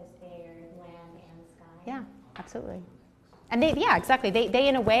they're land and sky. Yeah, absolutely. And exactly. They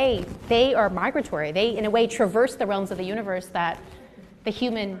in a way, they are migratory. They in a way traverse the realms of the universe that the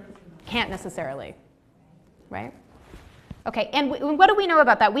human can't necessarily, right? Okay, and what do we know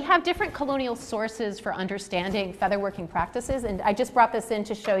about that? We have different colonial sources for understanding featherworking practices, and I just brought this in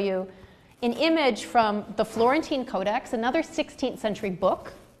to show you an image from the Florentine Codex, another 16th century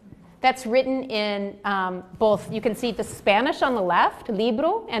book that's written in both, you can see the Spanish on the left,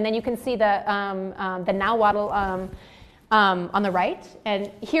 libro, and then you can see the Nahuatl on the right.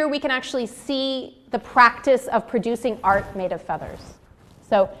 And here we can actually see the practice of producing art made of feathers.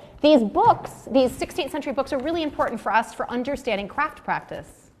 So these books, these 16th century books, are really important for us for understanding craft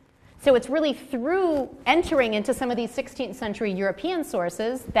practice. So it's really through entering into some of these 16th century European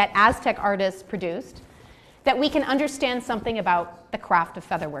sources that Aztec artists produced that we can understand something about the craft of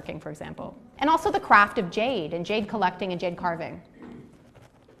featherworking, for example, and also the craft of jade and jade collecting and jade carving.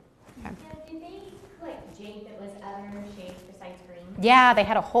 Okay. Yeah, did they collect jade that was other shades besides green? Yeah, they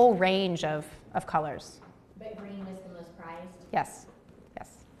had a whole range of colors. But green was the most prized? Yes.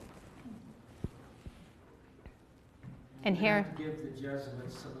 And You here, have to give the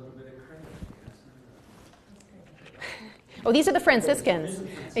Jesuits a little bit of credit. oh, these are the Franciscans.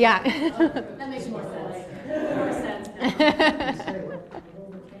 Yeah. That makes more sense.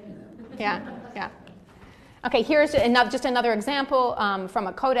 Yeah. Okay, here's just another example from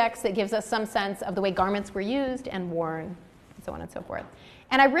a codex that gives us some sense of the way garments were used and worn, and so on and so forth.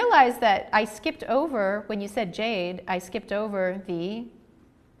 And I realized that I skipped over, when you said jade, I skipped over the,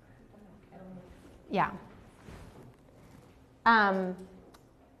 That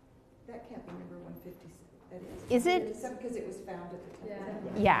can't be number 150. That is it? It's because it was found at the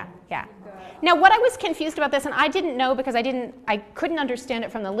time. Yeah. Now, what I was confused about this, and I didn't know because I couldn't understand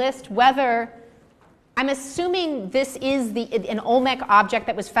it from the list, whether, I'm assuming this is an Olmec object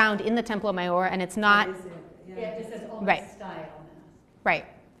that was found in the Templo Mayor, and it's not. Yeah, it just says Olmec Right. style. Right.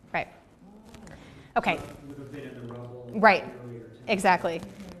 Okay. Would have been in the rubble. Right. Earlier. Exactly.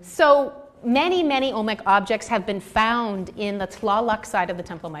 So many Olmec objects have been found in the Tlaloc side of the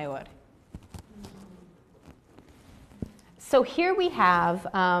Templo Mayor. So here we have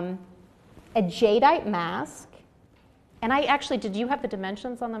a jadeite mask, and did you have the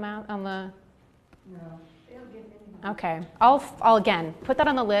dimensions on the No. Okay, I'll again put that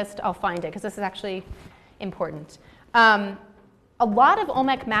on the list. I'll find it because this is actually important. A lot of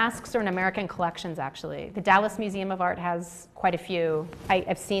Olmec masks are in American collections, actually. The Dallas Museum of Art has quite a few.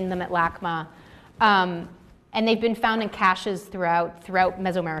 I've seen them at LACMA. And they've been found in caches throughout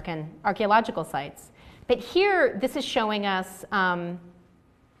Mesoamerican archaeological sites. But here, this is showing us,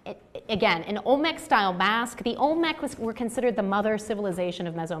 again, an Olmec-style mask. The Olmec were considered the mother civilization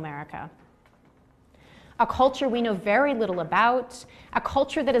of Mesoamerica. A culture we know very little about, a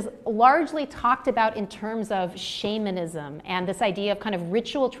culture that is largely talked about in terms of shamanism and this idea of kind of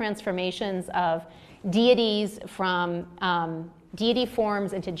ritual transformations of deities from deity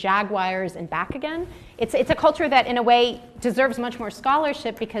forms into jaguars and back again. It's a culture that, in a way, deserves much more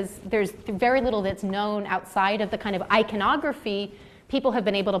scholarship because there's very little that's known outside of the kind of iconography people have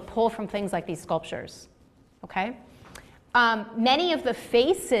been able to pull from things like these sculptures. Okay? Many of the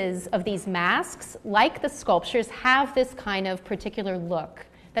faces of these masks, like the sculptures, have this kind of particular look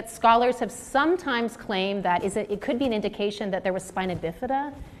that scholars have sometimes claimed that it could be an indication that there was spina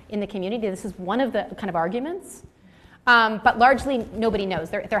bifida in the community. This is one of the kind of arguments. But largely, nobody knows.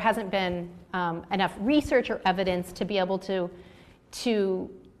 There hasn't been enough research or evidence to be able to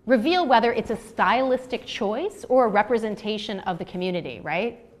reveal whether it's a stylistic choice or a representation of the community,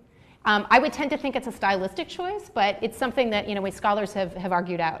 right? I would tend to think it's a stylistic choice, but it's something that scholars have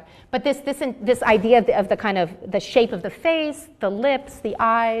argued out. But this idea of the kind of the shape of the face, the lips, the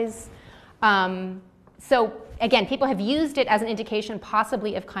eyes. So again, people have used it as an indication,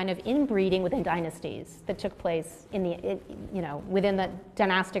 possibly of kind of inbreeding within dynasties that took place within the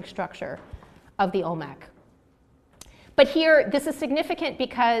dynastic structure of the Olmec. But here, this is significant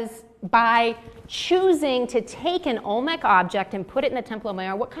because by choosing to take an Olmec object and put it in the Templo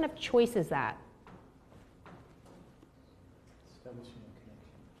Mayor, what kind of choice is that? Establishing a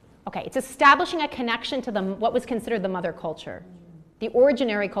connection. Okay, it's establishing a connection to what was considered the mother culture, the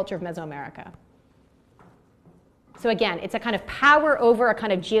originary culture of Mesoamerica. So again, it's a kind of power over a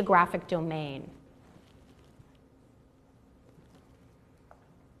kind of geographic domain.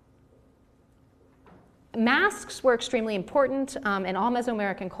 Masks were extremely important in all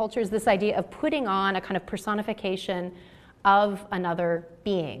Mesoamerican cultures, this idea of putting on a kind of personification of another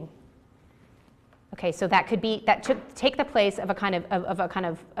being. Okay, so that could take the place of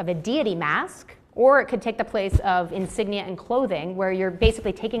a deity mask, or it could take the place of insignia and clothing, where you're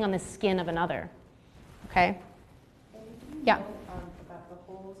basically taking on the skin of another. Okay? Yeah. About the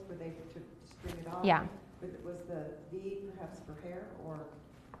holes where they to string it off? Yeah. Was the V perhaps for hair or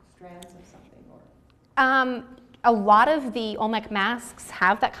strands of something? Or a lot of the Olmec masks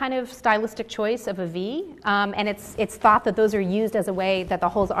have that kind of stylistic choice of a V, and it's thought that those are used as a way, that the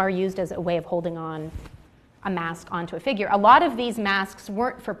holes are used as a way of holding on a mask onto a figure. A lot of these masks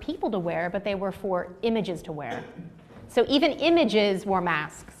weren't for people to wear, but they were for images to wear. So even images wore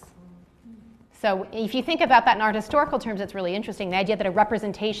masks. So if you think about that in art historical terms, it's really interesting, the idea that a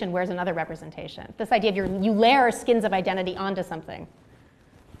representation wears another representation. This idea of you layer skins of identity onto something,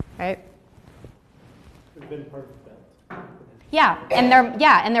 right? Been part of the belt. Yeah,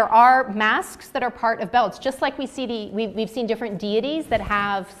 and there are masks that are part of belts, just like we've seen different deities that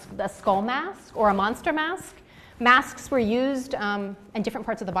have a skull mask or a monster mask. Masks were used in different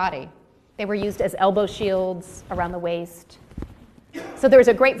parts of the body. They were used as elbow shields around the waist. So there's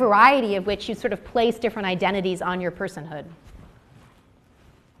a great variety of which you sort of place different identities on your personhood.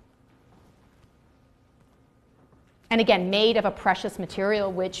 And again, made of a precious material,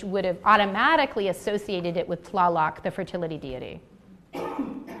 which would have automatically associated it with Tlaloc, the fertility deity.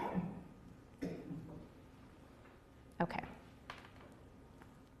 Okay.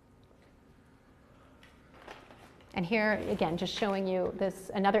 And here, again, just showing you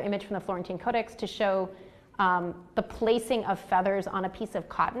another image from the Florentine Codex to show the placing of feathers on a piece of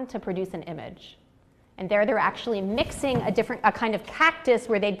cotton to produce an image. And they're actually mixing a kind of cactus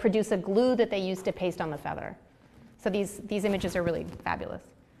where they'd produce a glue that they used to paste on the feather. So these images are really fabulous.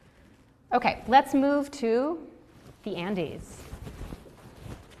 Okay, let's move to the Andes.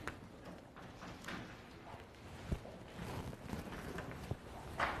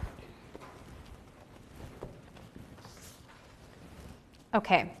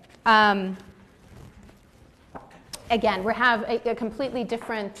 Okay. Again, we have a completely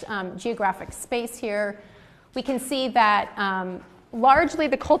different geographic space here. We can see that largely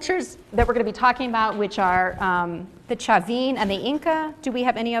the cultures that we're going to be talking about, which are the Chavin and the Inca. Do we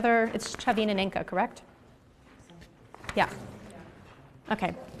have any other? It's Chavin and Inca, correct? Yeah.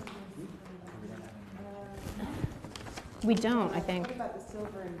 Okay. We don't, I think. What about the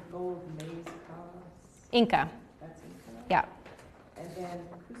silver and gold maize cross? Inca. That's Inca. Yeah. And then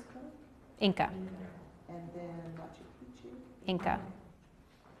Cusco? Inca. And then Machu Picchu? Inca.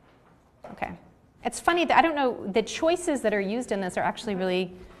 Okay. It's funny that I don't know, the choices that are used in this are actually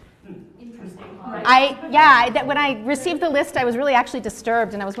really Interesting. When I received the list, I was really actually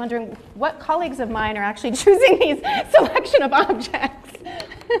disturbed, and I was wondering what colleagues of mine are actually choosing these selection of objects.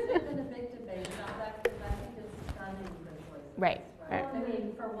 There's been a big debate about that, because I think it's done in good choices. Right. Right. I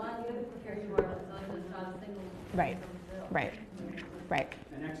mean, for one, here you are, there's not a single. Right. from Brazil. Right. Right.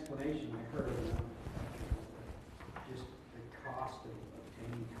 An explanation I heard, just the cost of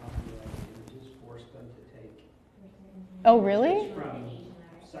obtaining copyright images forced them to take Oh, really? from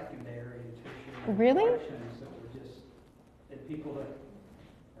secondary and tertiary Really? collections that were just, and people that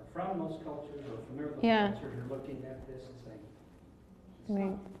are from those cultures or familiar with those Yeah. cultures are looking at this and saying, it's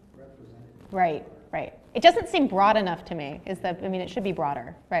Right. not representative. Right. Right. It doesn't seem broad enough to me. It should be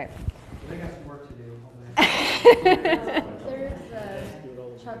broader. Right. They got some work to do over there. There's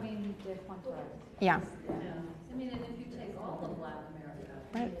Chavin de Fuentes. Yeah. Yeah. I mean, and if you take all of Latin America,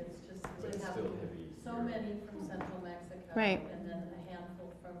 I mean, Right. it's just, It's they have still heavy. so many from central Mexico. Right. And then a handful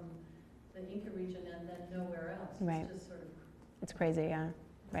from the Inca region and then nowhere else. Right. It's just sort of. It's crazy. Yeah.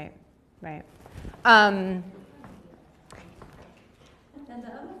 Right. Right. And the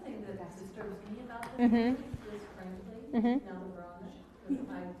other thing that disturbs me about this, Mhm. is frankly, Mhm. now that we're on it, because it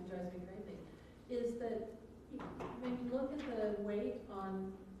drives me crazy, is that when you look at the weight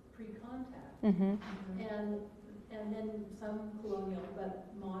on pre-contact, Mm-hmm. and then some colonial, but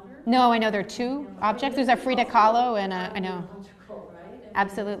modern. No, I know there are two objects. There's a Frida Kahlo and a, I know. Archaeological, right? I mean,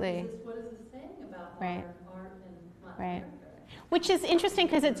 Absolutely. What is this saying about Right. modern art in Latin Right. America? Which is interesting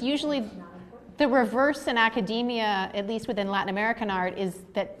because it's usually the reverse in academia, at least within Latin American art, is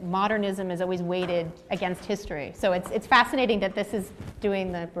that modernism is always weighted against history. So it's fascinating that this is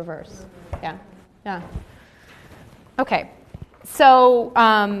doing the reverse. Yeah, yeah. Okay, so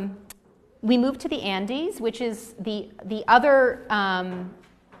we move to the Andes, which is the other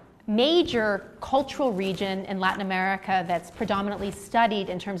major cultural region in Latin America that's predominantly studied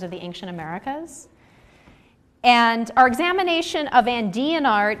in terms of the ancient Americas. And our examination of Andean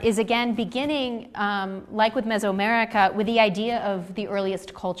art is again beginning, like with Mesoamerica, with the idea of the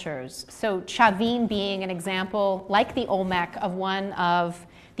earliest cultures. So Chavin being an example, like the Olmec, of one of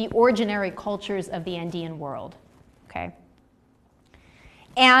the originary cultures of the Andean world. Okay?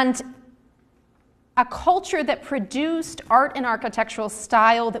 And a culture that produced art and architectural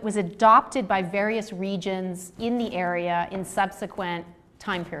style that was adopted by various regions in the area in subsequent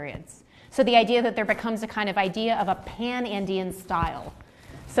time periods. So the idea that there becomes a kind of idea of a pan-Andean style.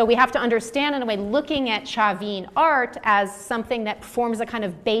 So we have to understand, in a way, looking at Chavin art as something that forms a kind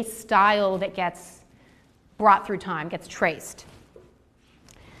of base style that gets brought through time, gets traced.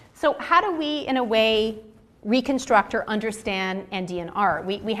 So how do we, in a way, reconstruct or understand Andean art?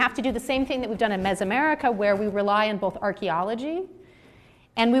 We have to do the same thing that we've done in Mesoamerica, where we rely on both archaeology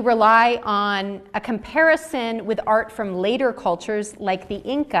and we rely on a comparison with art from later cultures like the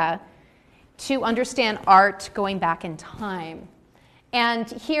Inca to understand art going back in time. And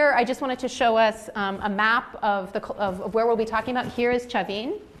here I just wanted to show us a map of where we'll be talking about. Here is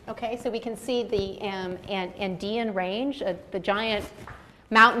Chavin. Okay, so we can see the Andean range, the giant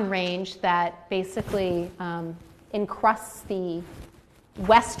mountain range that basically encrusts the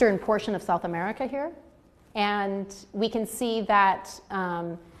western portion of South America here. And we can see that,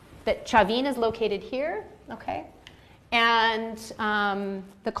 that Chavin is located here, okay? And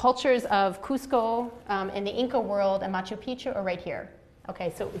the cultures of Cusco in the Inca world and Machu Picchu are right here,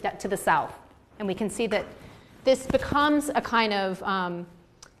 okay, so to the south. And we can see that this becomes a kind of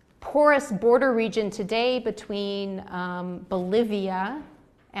porous border region today between Bolivia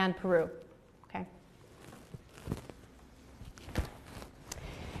and Peru. Okay.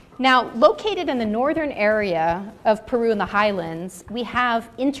 Now, located in the northern area of Peru in the highlands, we have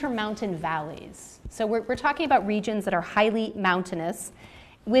intermountain valleys. So we're talking about regions that are highly mountainous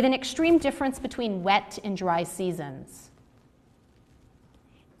with an extreme difference between wet and dry seasons.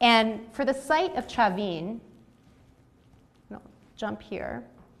 And for the site of Chavin, I'll jump here.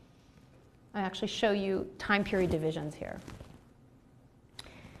 I actually show you time period divisions here.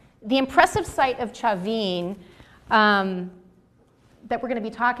 The impressive site of Chavin that we're going to be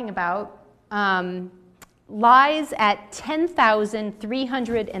talking about lies at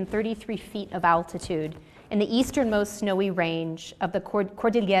 10,333 feet of altitude in the easternmost snowy range of the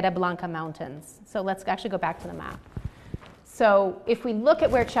Cordillera Blanca Mountains. So let's actually go back to the map. So if we look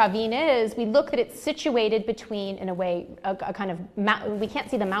at where Chavin is, we look that it's situated between, in a way, a kind of, we can't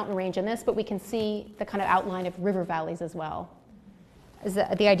see the mountain range in this, but we can see the kind of outline of river valleys as well. Is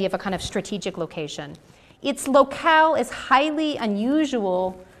the idea of a kind of strategic location. Its locale is highly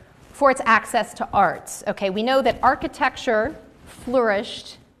unusual for its access to arts. Okay, we know that architecture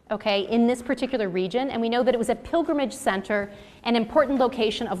flourished okay, in this particular region, and we know that it was a pilgrimage center, an important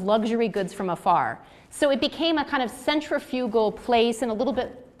location of luxury goods from afar. So it became a kind of centrifugal place in a little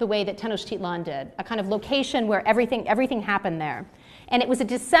bit the way that Tenochtitlan did, a kind of location where everything happened there. And it was a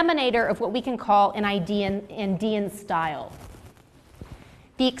disseminator of what we can call an Andean style.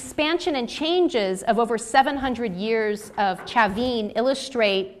 The expansion and changes of over 700 years of Chavin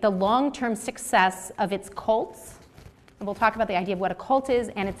illustrate the long-term success of its cults. And we'll talk about the idea of what a cult is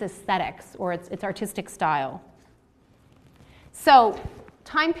and its aesthetics, or its artistic style. So,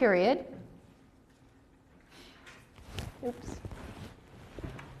 time period. Oops.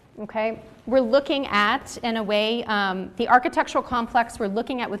 Okay, we're looking at, in a way, the architectural complex we're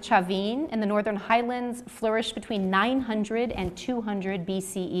looking at with Chavin in the Northern Highlands flourished between 900 and 200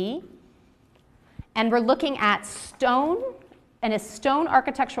 BCE. And we're looking at stone, and a stone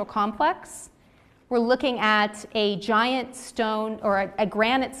architectural complex. We're looking at a giant stone, or a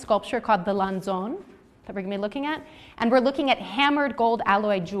granite sculpture called the Lanzon, that we're going to be looking at. And we're looking at hammered gold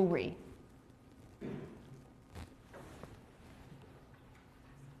alloy jewelry.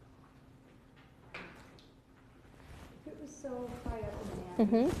 So high up in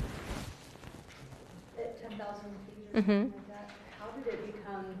the Andes, at 10,000 feet or something like that, how did it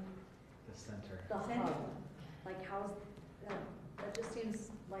become The center. the hub? Like, how's, that just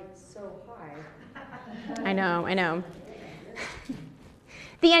seems like so high. I know.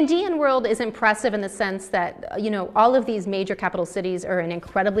 The Andean world is impressive in the sense that, all of these major capital cities are in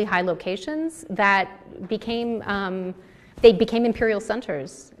incredibly high locations that became imperial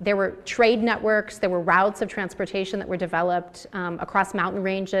centers. There were trade networks, there were routes of transportation that were developed across mountain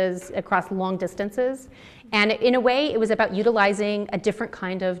ranges, across long distances. And in a way, it was about utilizing a different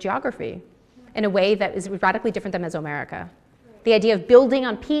kind of geography in a way that is radically different than Mesoamerica. The idea of building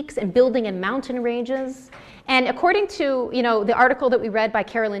on peaks and building in mountain ranges. And according to the article that we read by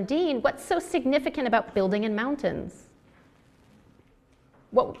Carolyn Dean, what's so significant about building in mountains?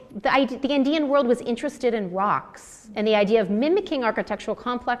 The Andean world was interested in rocks and the idea of mimicking architectural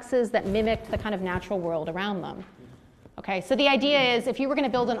complexes that mimicked the kind of natural world around them. Okay, so the idea is if you were going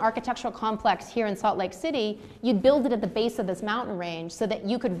to build an architectural complex here in Salt Lake City, you'd build it at the base of this mountain range so that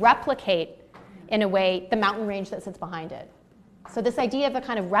you could replicate, in a way, the mountain range that sits behind it. So this idea of a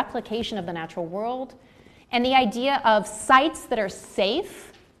kind of replication of the natural world, and the idea of sites that are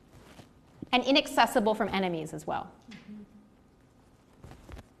safe and inaccessible from enemies as well.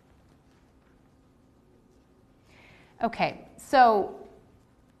 Okay, so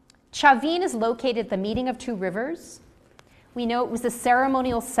Chavin is located at the meeting of two rivers. We know it was the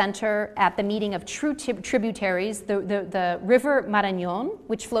ceremonial center at the meeting of true tributaries, the river Marañón,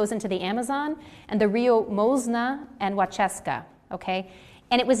 which flows into the Amazon, and the Rio Mosna and Huachesca, okay?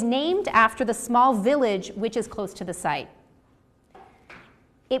 And it was named after the small village which is close to the site.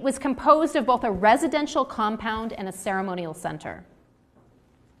 It was composed of both a residential compound and a ceremonial center.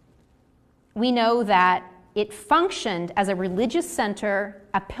 We know that it functioned as a religious center,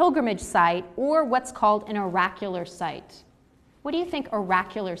 a pilgrimage site, or what's called an oracular site. What do you think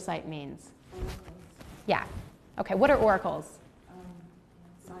oracular site means? Oracles. Yeah. Okay, what are oracles?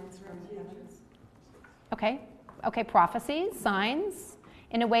 Signs from heavens. Okay, prophecies, signs.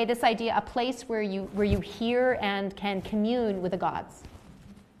 In a way, this idea, a place where you hear and can commune with the gods.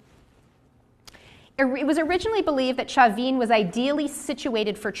 It was originally believed that Chavin was ideally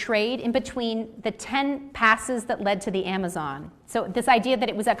situated for trade in between the 10 passes that led to the Amazon. So this idea that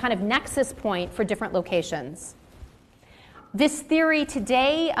it was a kind of nexus point for different locations. This theory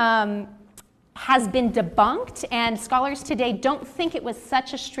today has been debunked, and scholars today don't think it was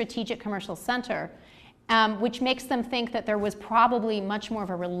such a strategic commercial center, which makes them think that there was probably much more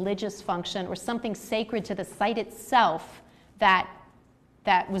of a religious function or something sacred to the site itself that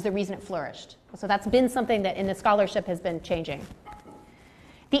was the reason it flourished. So that's been something that in the scholarship has been changing.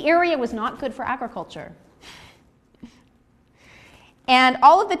 The area was not good for agriculture. And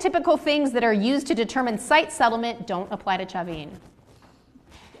all of the typical things that are used to determine site settlement don't apply to Chavin.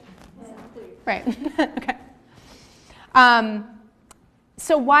 Right, okay.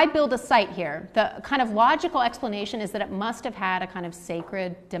 So why build a site here? The kind of logical explanation is that it must have had a kind of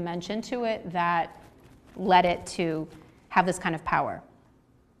sacred dimension to it that led it to have this kind of power.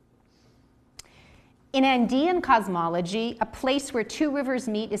 In Andean cosmology, a place where two rivers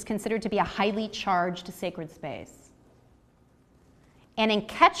meet is considered to be a highly charged sacred space. And in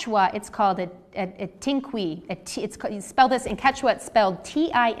Quechua, it's called a tincuy. You spell this in Quechua, it's spelled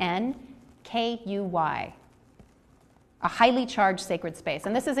Tinkuy, a highly charged sacred space.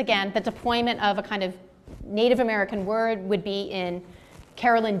 And this is, again, the deployment of a kind of Native American word would be, in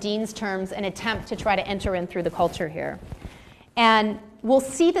Carolyn Dean's terms, an attempt to try to enter in through the culture here. And we'll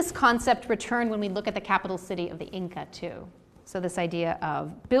see this concept return when we look at the capital city of the Inca too. So this idea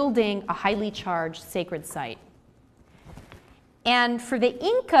of building a highly charged sacred site. And for the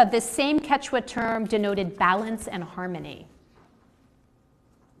Inca, this same Quechua term denoted balance and harmony.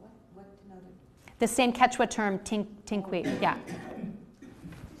 What denoted? The same Quechua term, tinqui, yeah.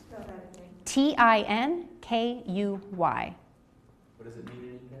 Spell that again. Tinkuy. What does it mean in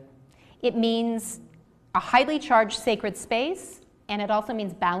Inca? It means a highly charged sacred space, and it also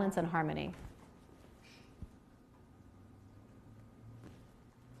means balance and harmony.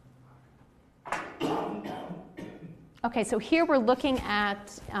 Okay, so here we're looking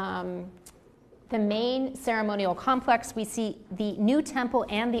at the main ceremonial complex. We see the new temple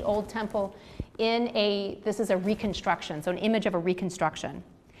and the old temple this is a reconstruction, so an image of a reconstruction.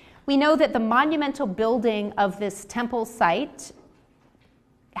 We know that the monumental building of this temple site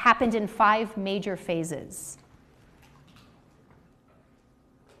happened in 5 major phases.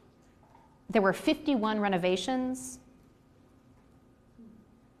 There were 51 renovations.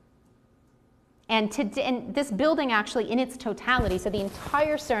 And this building actually, in its totality, so the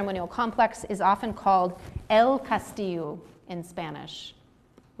entire ceremonial complex is often called El Castillo in Spanish,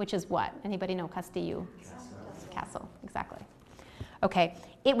 which is what? Anybody know Castillo? Castle, exactly. Okay,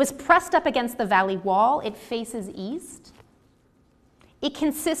 it was pressed up against the valley wall. It faces east. It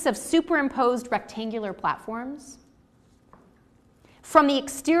consists of superimposed rectangular platforms. From the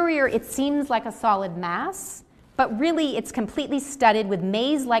exterior, it seems like a solid mass, but really it's completely studded with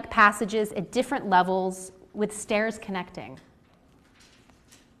maze-like passages at different levels with stairs connecting.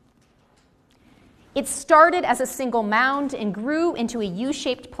 It started as a single mound and grew into a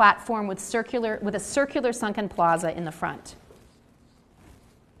U-shaped platform with a circular sunken plaza in the front.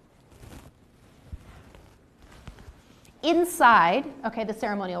 Inside, okay, the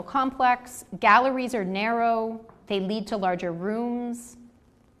ceremonial complex, galleries are narrow. They lead to larger rooms.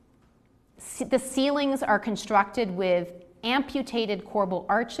 The ceilings are constructed with amputated corbel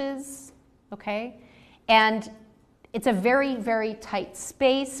arches, okay? And it's a very, very tight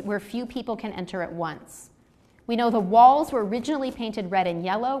space where few people can enter at once. We know the walls were originally painted red and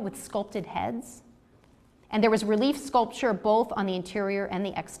yellow with sculpted heads. And there was relief sculpture both on the interior and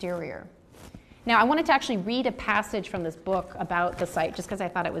the exterior. Now, I wanted to actually read a passage from this book about the site, just because I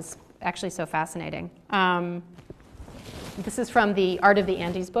thought it was actually so fascinating. This is from the Art of the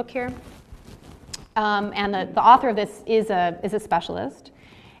Andes book here. And the author of this is a specialist.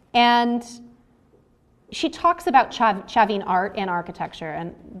 And she talks about Chavin art and architecture,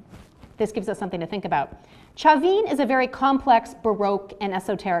 and this gives us something to think about. Chavin is a very complex Baroque and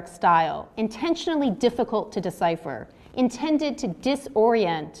esoteric style, intentionally difficult to decipher, intended to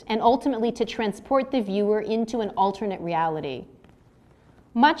disorient and ultimately to transport the viewer into an alternate reality.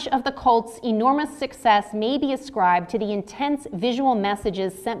 Much of the cult's enormous success may be ascribed to the intense visual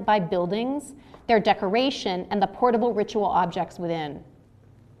messages sent by buildings, their decoration, and the portable ritual objects within.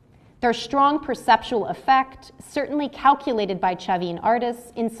 Their strong perceptual effect, certainly calculated by Chavin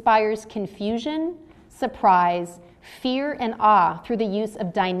artists, inspires confusion, surprise, fear, and awe through the use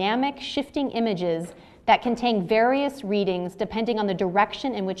of dynamic, shifting images that contain various readings depending on the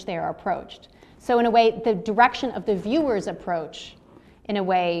direction in which they are approached. So in a way, the direction of the viewer's approach, in a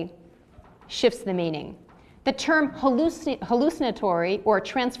way, shifts the meaning. The term hallucinatory or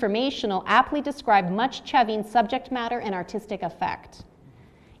transformational aptly described much Chavin's subject matter and artistic effect.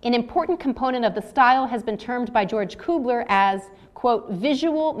 An important component of the style has been termed by George Kubler as, quote,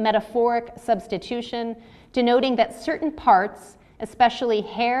 visual metaphoric substitution, denoting that certain parts, especially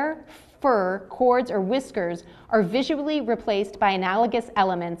hair, fur, cords, or whiskers, are visually replaced by analogous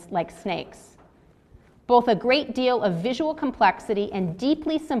elements like snakes. Both a great deal of visual complexity and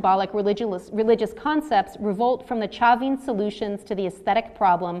deeply symbolic religious concepts revolt from the Chavin solutions to the aesthetic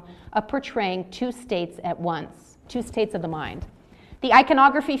problem of portraying 2 states at once, 2 states of the mind. The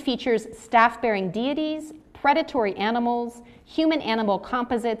iconography features staff-bearing deities, predatory animals, human-animal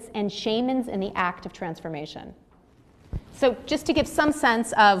composites, and shamans in the act of transformation. So just to give some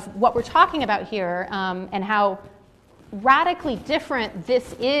sense of what we're talking about here and how radically different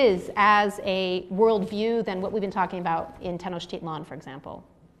this is as a worldview than what we've been talking about in Tenochtitlan, for example,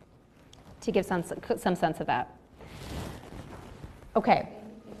 to give some sense of that. Okay,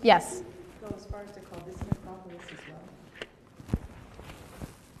 yes? Go as far as to call this an acropolis as well.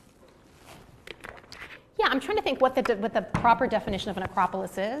 Yeah, I'm trying to think what the proper definition of an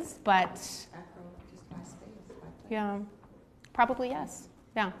acropolis is, but Acro, just my space. yeah, probably yes.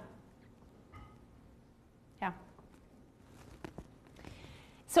 Yeah. Yeah.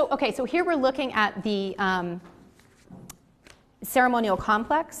 So, okay, so here we're looking at the ceremonial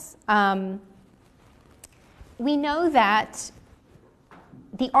complex. We know that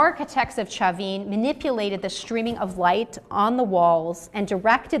the architects of Chavin manipulated the streaming of light on the walls and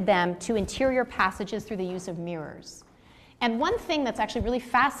directed them to interior passages through the use of mirrors. And one thing that's actually really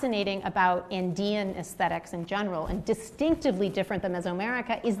fascinating about Andean aesthetics in general, and distinctively different than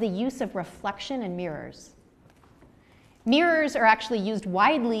Mesoamerica, is the use of reflection and mirrors. Mirrors are actually used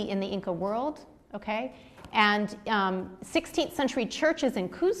widely in the Inca world, okay? And 16th century churches in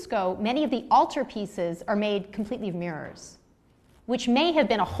Cusco, many of the altarpieces are made completely of mirrors, which may have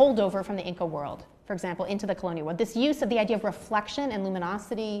been a holdover from the Inca world, for example, into the colonial world. This use of the idea of reflection and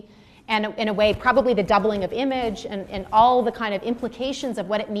luminosity, and in a way, probably the doubling of image and all the kind of implications of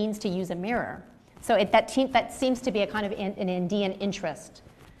what it means to use a mirror. So that seems to be a kind of an Andean interest,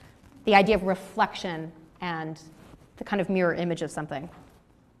 the idea of reflection and the kind of mirror image of something.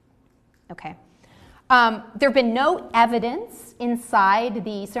 Okay. There have been no evidence inside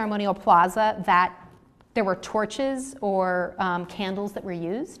the ceremonial plaza that there were torches or candles that were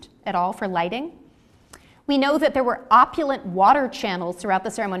used at all for lighting. We know that there were opulent water channels throughout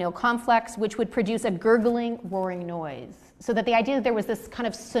the ceremonial complex, which would produce a gurgling, roaring noise. So that the idea that there was this kind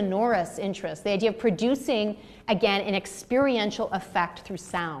of sonorous interest, the idea of producing, again, an experiential effect through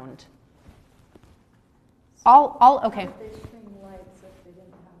sound. Okay. They stream lights if they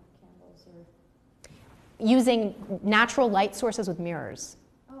didn't have candles or... Using natural light sources with mirrors.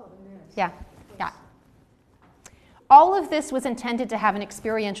 Oh, the mirrors. Yeah, yeah. All of this was intended to have an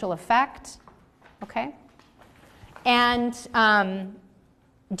experiential effect, okay? And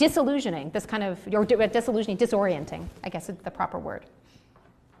disillusioning, this kind of, or disillusioning, disorienting, I guess is the proper word.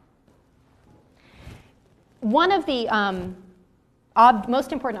 One of the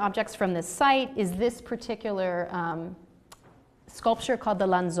most important objects from this site is this particular sculpture called the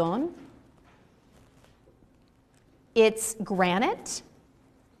Lanzon. It's granite,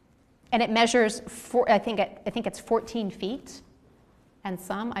 and it measures, I think it's 14 feet, and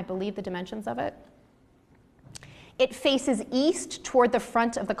some, I believe the dimensions of it. It faces east toward the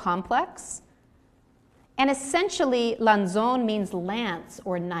front of the complex, and essentially, Lanzon means lance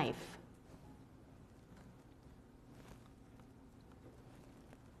or knife.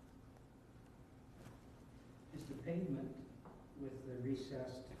 Is the pavement with the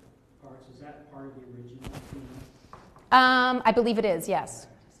recessed parts, is that part of the original theme? I believe it is, yes.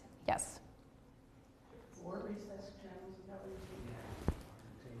 Yes. Four recessed channels, is that what you're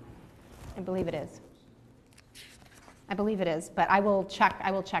saying? I believe it is. I believe it is, but I will check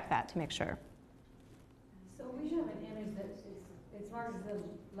that to make sure. So we should have an image that it's marked as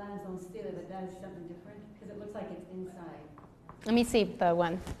the Lanzon stele, but that is something different, because it looks like it's inside. Let me see the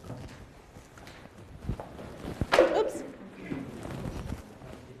one. Oops.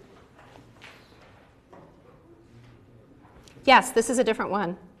 Yes, this is a different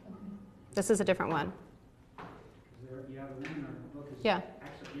one. This is a different one. You have a room in our book is Yeah.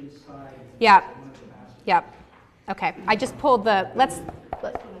 actually inside. Yeah. One of the passages. Yep. Okay. I just pulled the.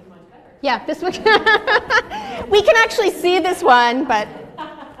 Yeah, this one. We can actually see this one, but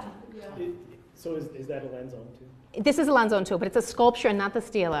So is that a Lanzon too? this is a Lanzon too, but it's a sculpture and not the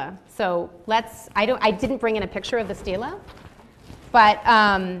stela. So I didn't bring in a picture of the stela, but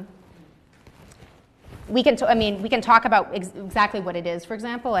we can talk about exactly what it is, for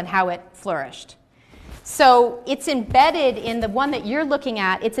example, and how it flourished. So it's embedded in the one that you're looking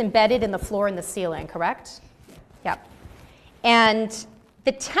at. It's embedded in the floor and the ceiling, correct? Yep. And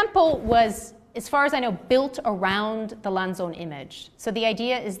the temple was, as far as I know, built around the Lanzon image. So the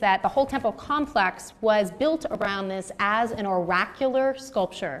idea is that the whole temple complex was built around this as an oracular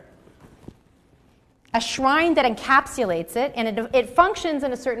sculpture. A shrine that encapsulates it, and it functions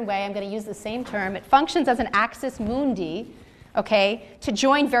in a certain way. I'm going to use the same term. It functions as an axis mundi, okay, to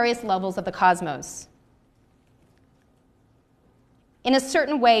join various levels of the cosmos. In a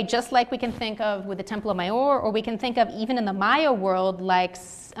certain way, just like we can think of with the Templo Mayor, or we can think of even in the Maya world, like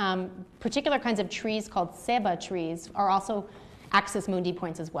particular kinds of trees called ceiba trees are also axis mundi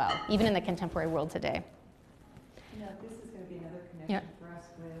points as well, even in the contemporary world today. You know, this is going to be another connection Yeah. for us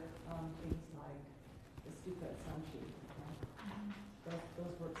with things like the stupa at Sanchi.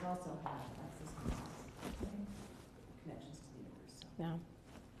 Those works also have axis connections to the universe. So.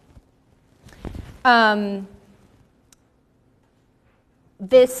 Yeah.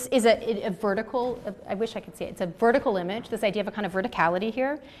 This is a vertical, I wish I could see it. It's a vertical image, this idea of a kind of verticality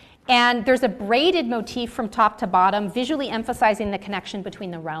here. And there's a braided motif from top to bottom, visually emphasizing the connection between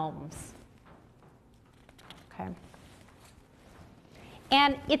the realms. Okay.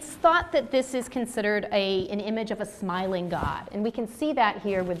 And it's thought that this is considered an image of a smiling God. And we can see that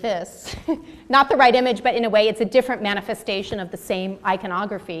here with this. Not the right image, but in a way it's a different manifestation of the same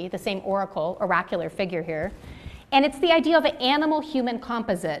iconography, the same oracular figure here. And it's the idea of an animal-human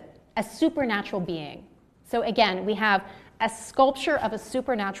composite, a supernatural being. So again, we have a sculpture of a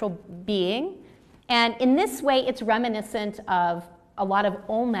supernatural being, and in this way, it's reminiscent of a lot of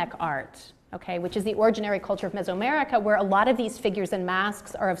Olmec art, okay, which is the originary culture of Mesoamerica, where a lot of these figures and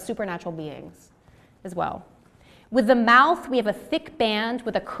masks are of supernatural beings as well. With the mouth, we have a thick band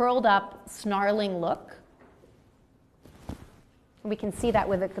with a curled up, snarling look. We can see that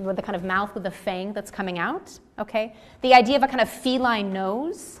with the kind of mouth with the fang that's coming out, okay? The idea of a kind of feline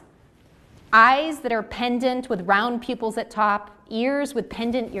nose, eyes that are pendant with round pupils at top, ears with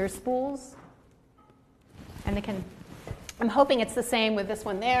pendant ear spools. And they can, I'm hoping it's the same with this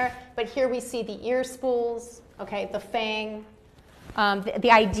one there, but here we see the ear spools, okay, the fang,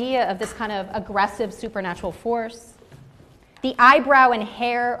 the idea of this kind of aggressive supernatural force. The eyebrow and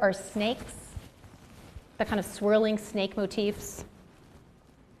hair are snakes, the kind of swirling snake motifs.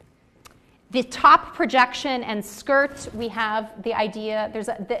 The top projection and skirt, we have the idea, there's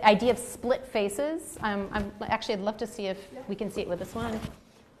the idea of split faces. Actually, I'd love to see if we can see it with this one.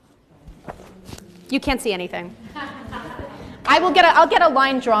 You can't see anything. I'll get a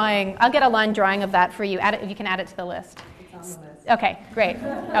line drawing. I'll get a line drawing of that for you. You can add it to the list. It's on the list. Okay, great.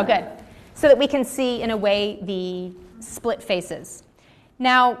 Oh, good. So that we can see, in a way, the split faces.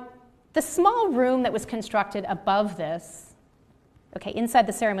 Now, the small room that was constructed above this, okay, inside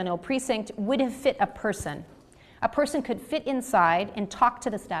the ceremonial precinct, would have fit a person. A person could fit inside and talk to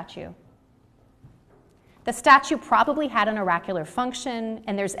the statue. The statue probably had an oracular function,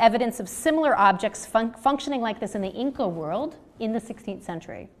 and there's evidence of similar objects functioning like this in the Inca world in the 16th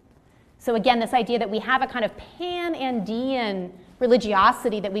century. So again, this idea that we have a kind of pan-Andean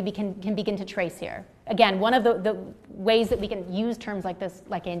religiosity that we can begin to trace here. Again, one of the ways that we can use terms like this,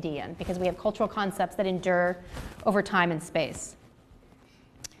 like Andean, because we have cultural concepts that endure over time and space.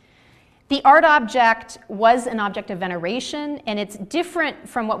 The art object was an object of veneration, and it's different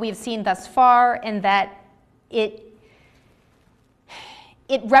from what we've seen thus far in that it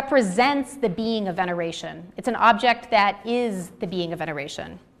represents the being of veneration. It's an object that is the being of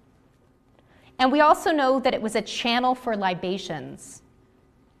veneration. And we also know that it was a channel for libations.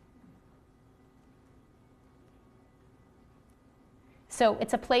 So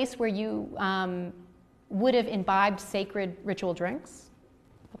it's a place where you would have imbibed sacred ritual drinks,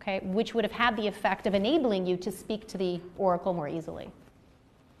 okay, which would have had the effect of enabling you to speak to the oracle more easily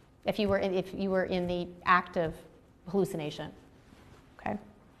if you were in the act of hallucination. Okay.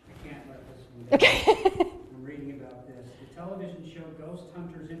 I can't let this one go. Okay. I'm reading about this. The television show Ghost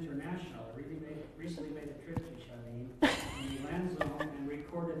Hunters International recently made a trip to Chavin in the land zone and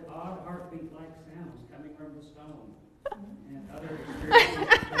recorded odd heartbeat-like sounds coming from the stone and other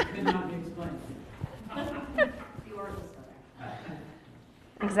experiences that could not be explained. The oracle said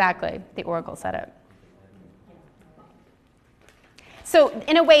that. Exactly. The oracle said it. So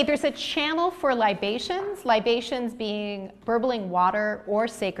in a way, there's a channel for libations being burbling water or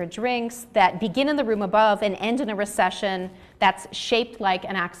sacred drinks that begin in the room above and end in a recession that's shaped like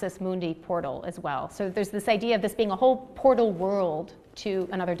an Axis Mundi portal as well. So there's this idea of this being a whole portal world to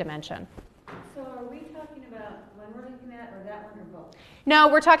another dimension. So are we talking about one we're looking at, or that one, or both?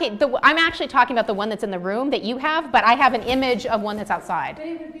 No, I'm actually talking about the one that's in the room that you have, but I have an image of one that's outside. But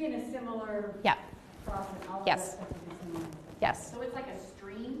it would be in a similar process. All of Yes. that stuff would be similar. Yes. So it's like a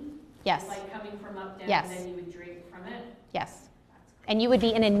stream? Yes. Like coming from up down, Yes. and then you would drink from it? Yes. And you would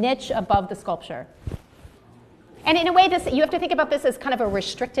be in a niche above the sculpture. And in a way, you have to think about this as kind of a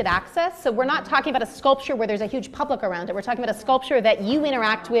restricted access. So we're not talking about a sculpture where there's a huge public around it. We're talking about a sculpture that you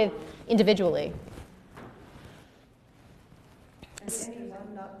interact with individually. And any of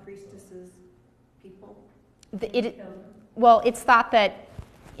them not priestesses, people? Well, it's thought that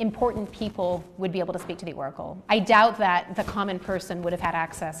important people would be able to speak to the oracle. I doubt that the common person would have had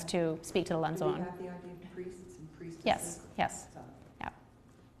access to speak to the Do we Lenzon. have the idea of priests and priestesses? Yes. So, Yeah.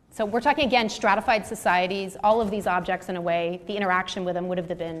 So we're talking, again, stratified societies. All of these objects, in a way, the interaction with them would have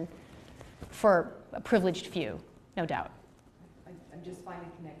been for a privileged few, no doubt. I'm just finally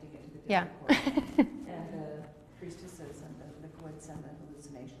connecting it to the Yeah. different worlds. And the priestesses and the liquids and the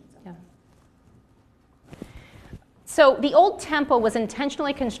hallucinations. Yeah. So the old temple was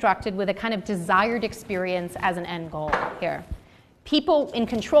intentionally constructed with a kind of desired experience as an end goal here. People in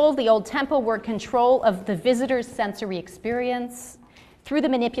control of the old temple were in control of the visitor's sensory experience through the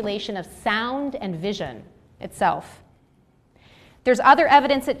manipulation of sound and vision itself. There's other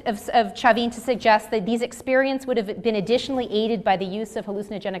evidence of Chavin to suggest that these experiences would have been additionally aided by the use of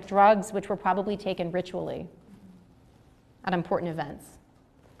hallucinogenic drugs, which were probably taken ritually at important events.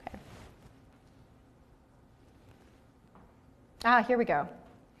 Okay. Here we go.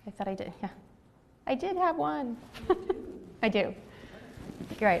 I thought I did, yeah. I did have one. I do.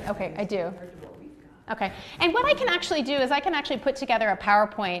 Right, okay, I do. Okay, and what I can actually do is I can actually put together a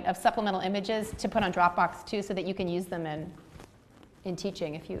PowerPoint of supplemental images to put on Dropbox too, so that you can use them in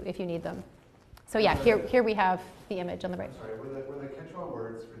teaching if you need them. So yeah, here we have the image on the right. I'm sorry, were the catch-all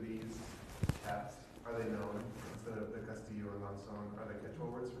words for these texts, are they known instead of the Castillo or Lanzón? Are the catch-all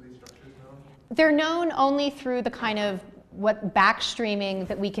words for these structures known? They're known only through the kind of what backstreaming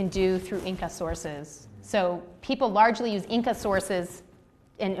that we can do through Inca sources. So people largely use Inca sources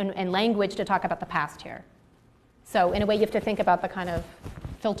and language to talk about the past here. So in a way, you have to think about the kind of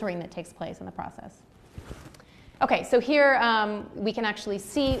filtering that takes place in the process. Okay, so here we can actually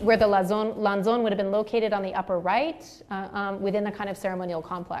see where the Lanzón would have been located on the upper right within the kind of ceremonial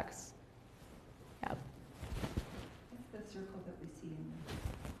complex. Yeah. That's the circle that we see in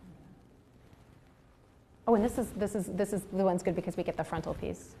Oh, and this is the one's good because we get the frontal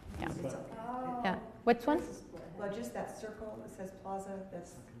piece. Yeah. Yeah. Which one? Well, just that circle that says plaza,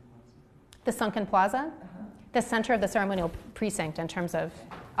 that's... The sunken plaza? The center of the ceremonial precinct in terms of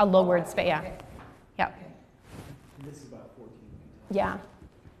a lowered space. Yeah. Okay. Yeah. Okay. And this is about 14 meters. Yeah. Okay,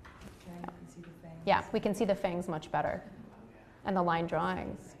 you can see the fangs. Yeah, we can see the fangs much better. And the line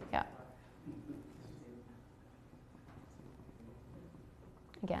drawings. Yeah.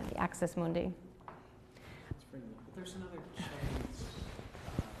 Again, the axis mundi. There's another Chinese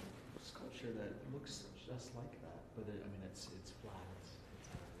sculpture that looks just like that, but I mean, it's flat.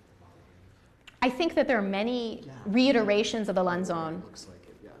 I think that there are many reiterations of the Lanzón. Looks like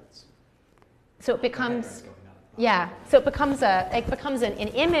it, yeah. So it becomes, so it becomes an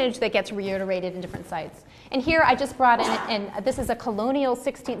image that gets reiterated in different sites. And here I just brought in, and this is a colonial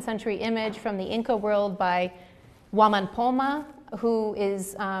 16th century image from the Inca world by Huaman Poma, who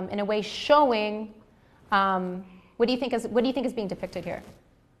is in a way showing. What do you think is being depicted here?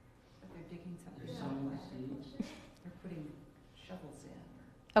 They're digging something out. They're putting shovels in.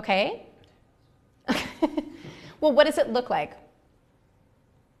 Okay. Well, what does it look like?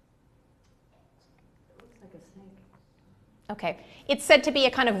 It looks like a snake. Okay. It's said to be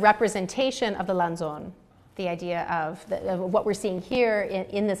a kind of representation of the Lanzón, the idea of what we're seeing here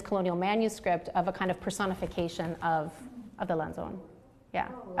in this colonial manuscript of a kind of personification of the Lanzón. Yeah,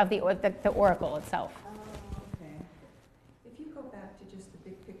 of the oracle itself. Okay. If you go back to just the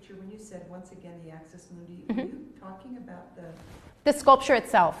big picture, when you said, once again, the axis mundi, were you talking about The sculpture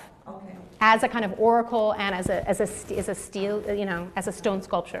itself. Okay. As a kind of oracle and as a steel, as a stone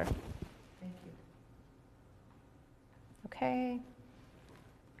sculpture. Thank you. Okay.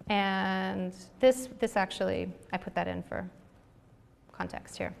 And this actually, I put that in for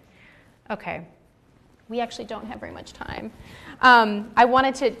context here. Okay. We actually don't have very much time. I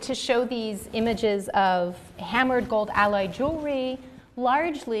wanted to show these images of hammered gold alloy jewelry,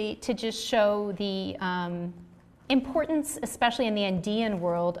 largely to just show the importance, especially in the Andean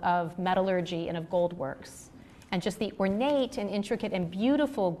world, of metallurgy and of gold works, and just the ornate and intricate and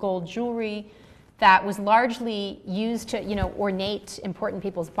beautiful gold jewelry that was largely used to, ornate important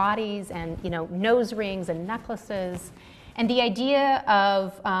people's bodies and, nose rings and necklaces. And the idea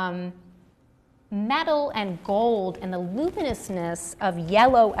of metal and gold and the luminousness of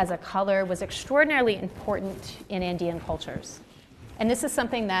yellow as a color was extraordinarily important in Andean cultures. And this is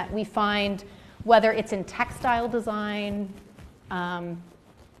something that we find, whether it's in textile design,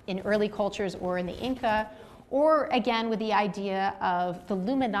 in early cultures or in the Inca, or again with the idea of the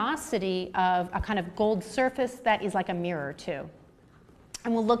luminosity of a kind of gold surface that is like a mirror too.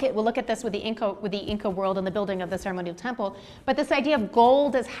 And we'll look at this with the Inca world and the building of the ceremonial temple. But this idea of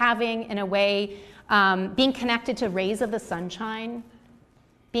gold as having, in a way, being connected to rays of the sunshine,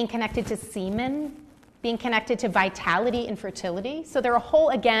 being connected to semen, being connected to vitality and fertility. So there are whole,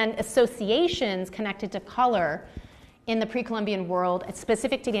 again, associations connected to color in the pre-Columbian world,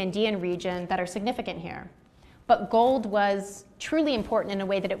 specific to the Andean region, that are significant here. But gold was truly important in a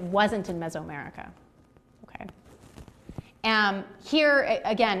way that it wasn't in Mesoamerica. Okay. Here,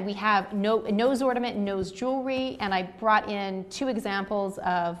 again, we have nose ornament and nose jewelry, and I brought in two examples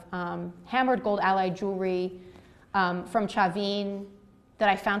of hammered gold alloy jewelry from Chavin that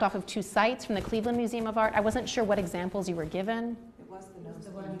I found off of two sites from the Cleveland Museum of Art. I wasn't sure what examples you were given. It was the nose.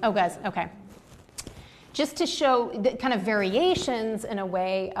 Oh, guys, okay. Just to show the kind of variations in a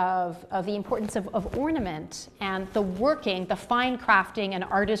way of the importance of ornament and the working, the fine crafting and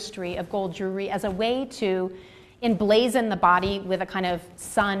artistry of gold jewelry as a way to emblazon the body with a kind of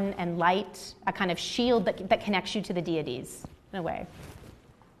sun and light, a kind of shield that connects you to the deities in a way.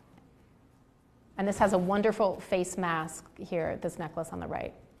 And this has a wonderful face mask here, this necklace on the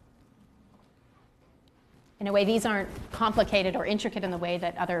right. In a way, these aren't complicated or intricate in the way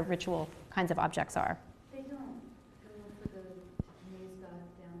that other ritual kinds of objects are. They don't go for the maize god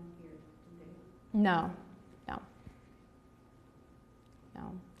down here, do they? No, no, no.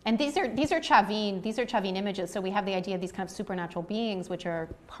 And these are Chavin images. So we have the idea of these kind of supernatural beings, which are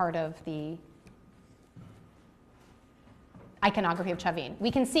part of the iconography of Chavin. We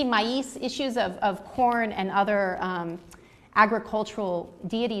can see maize, issues of corn and other agricultural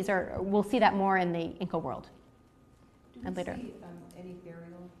deities. We'll see that more in the Inca world. And later. Do we see any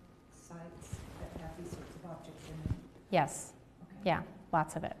burial sites that have these sorts of objects in them? Yes. Okay. Yeah,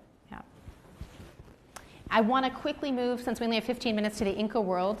 lots of it. Yeah. I want to quickly move, since we only have 15 minutes, to the Inca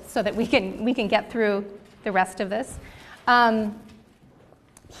world so that we can get through the rest of this.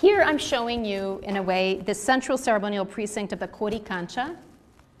 Here I'm showing you, in a way, the central ceremonial precinct of the Coricancha,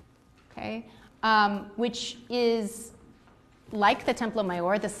 okay, which is, like the Templo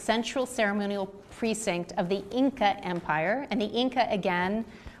Mayor, the central ceremonial precinct of the Inca Empire. And the Inca, again,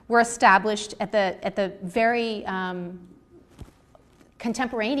 were established at the very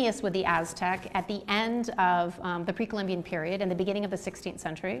contemporaneous with the Aztec at the end of the pre-Columbian period and the beginning of the 16th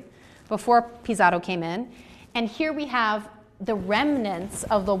century, before Pizarro came in. And here we have the remnants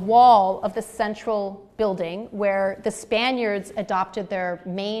of the wall of the central building where the Spaniards adopted their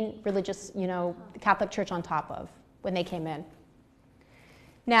main religious, Catholic Church on top of when they came in.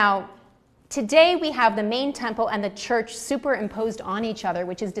 Now, today we have the main temple and the church superimposed on each other,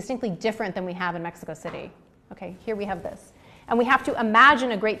 which is distinctly different than we have in Mexico City. Okay, here we have this. And we have to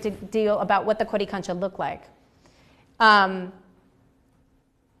imagine a great deal about what the Coricancha looked like.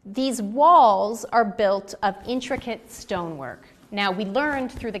 These walls are built of intricate stonework. Now, we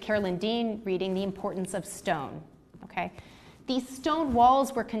learned through the Carolyn Dean reading the importance of stone. Okay? These stone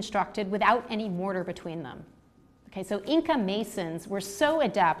walls were constructed without any mortar between them. Okay, so Inca masons were so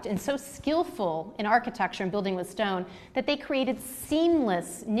adept and so skillful in architecture and building with stone that they created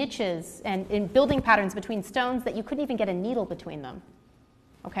seamless niches and building patterns between stones that you couldn't even get a needle between them.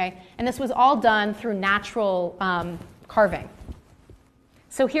 Okay? And this was all done through natural carving.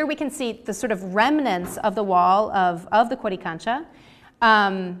 So here we can see the sort of remnants of the wall of the Coricancha.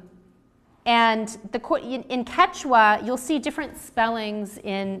 And in Quechua, you'll see different spellings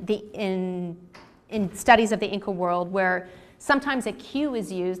in studies of the Inca world where sometimes a Q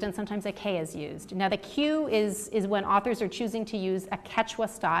is used and sometimes a K is used. Now the Q is when authors are choosing to use a Quechua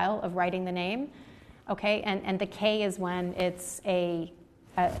style of writing the name, okay? And the K is when it's a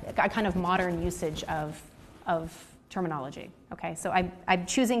kind of modern usage of terminology, okay? So I'm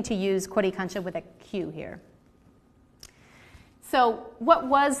choosing to use Coricancha with a Q here. So what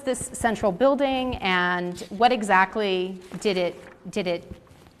was this central building and what exactly did it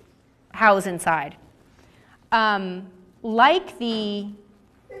house inside? Like the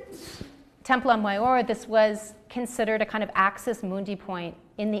Templo Mayor, this was considered a kind of axis mundi point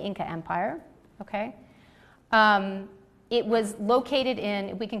in the Inca Empire, okay? It was located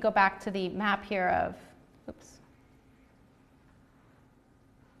in, we can go back to the map here of,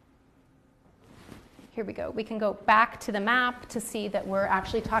 here we go. We can go back to the map to see that we're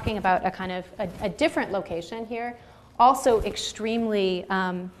actually talking about a kind of a different location here, also extremely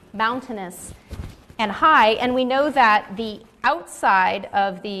mountainous and high. And we know that the outside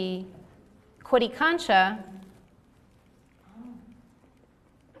of the Coricancha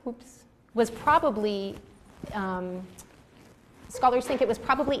was probably, scholars think it was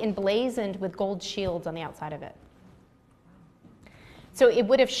probably emblazoned with gold shields on the outside of it. So it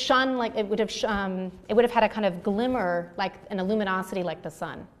would have shone like it would have had a kind of glimmer, like an luminosity like the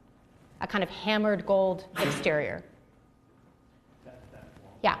sun, a kind of hammered gold exterior.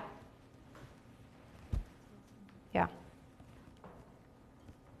 Yeah. Yeah.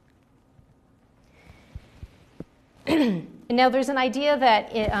 Now there's an idea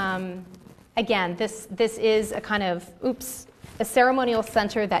that again, this is a kind of a ceremonial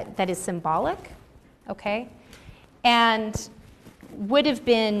center that is symbolic, okay, and would have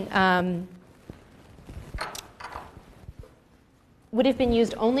been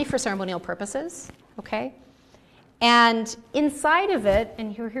used only for ceremonial purposes, okay? And inside of it,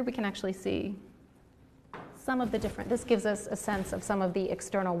 and here we can actually see some of the different, this gives us a sense of some of the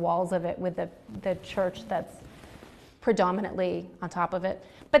external walls of it with the church that's predominantly on top of it.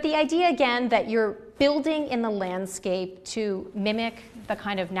 But the idea, again, that you're building in the landscape to mimic the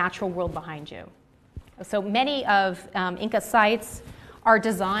kind of natural world behind you. So many of Inca sites are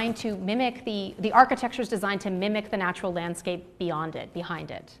designed to mimic, the architecture is designed to mimic the natural landscape behind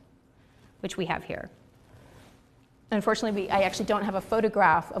it, which we have here. Unfortunately, I actually don't have a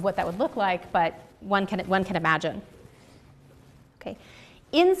photograph of what that would look like, but one can imagine. Okay.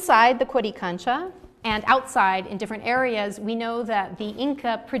 Inside the Coricancha, and outside in different areas, we know that the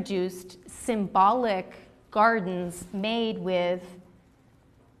Inca produced symbolic gardens made with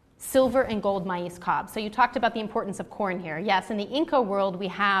silver and gold maize cobs. So you talked about the importance of corn here. Yes, in the Inca world, we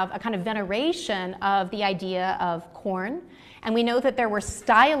have a kind of veneration of the idea of corn, and we know that there were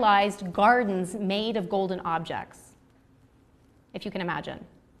stylized gardens made of golden objects, if you can imagine.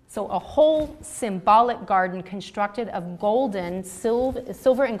 So a whole symbolic garden constructed of golden,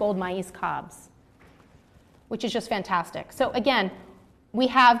 silver and gold maize cobs, which is just fantastic. So again, we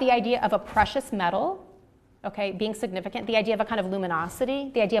have the idea of a precious metal, okay, being significant, the idea of a kind of luminosity,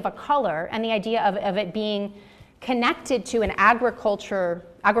 the idea of a color, and the idea of it being connected to an agricultural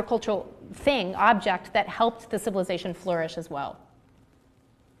thing, object that helped the civilization flourish as well.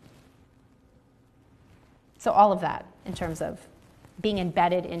 So all of that in terms of being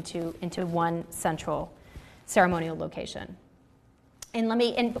embedded into one central ceremonial location.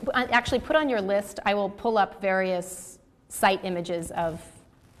 And actually put on your list, I will pull up various site images of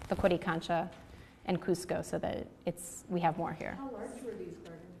the Coricancha and Cusco so that we have more here. How large were these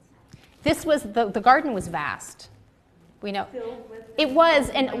gardens? This was, the garden was vast. We know. Filled with It was,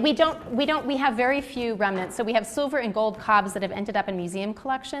 and we have very few remnants. So we have silver and gold cobs that have ended up in museum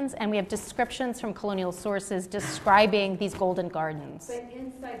collections, and we have descriptions from colonial sources describing these golden gardens. But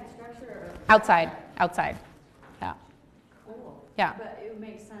inside the structure or? Outside. Yeah. Cool. Yeah. But it would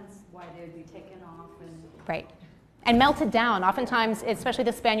make sense why they would be taken off and. Right. And melted down. Oftentimes, especially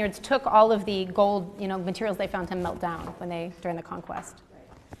the Spaniards took all of the gold, materials they found to melt down during the conquest. Right.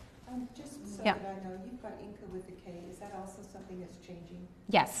 Just so Yeah. that I know, you've got Inca with a K. Is that also something that's changing?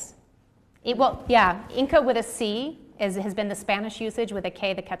 Yes. Inca with a C has been the Spanish usage, with a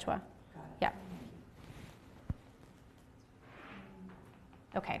K, the Quechua. Got it. Yeah.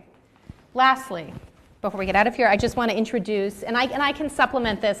 Okay. Lastly, before we get out of here, I just want to introduce, and I can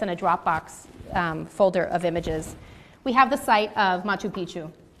supplement this in a Dropbox folder of images. We have the site of Machu Picchu.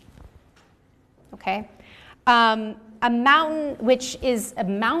 Okay. A mountain, which is a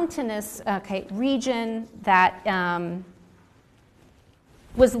mountainous region that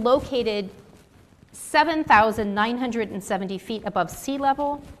was located 7,970 feet above sea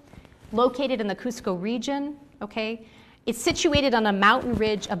level, located in the Cusco region. Okay, it's situated on a mountain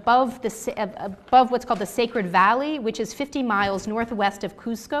ridge above what's called the Sacred Valley, which is 50 miles northwest of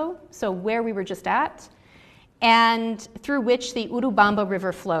Cusco, so where we were just at, and through which the Urubamba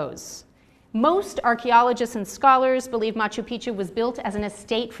River flows. Most archaeologists and scholars believe Machu Picchu was built as an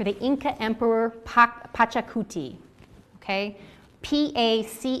estate for the Inca Emperor Pachacuti, okay?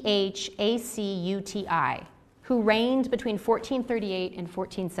 Pachacuti, who reigned between 1438 and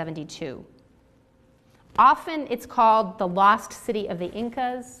 1472. Often it's called the lost city of the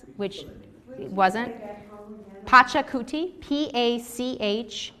Incas, which it wasn't. Pachacuti,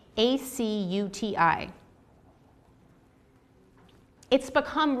 Pachacuti. It's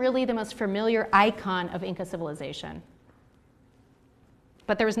become really the most familiar icon of Inca civilization.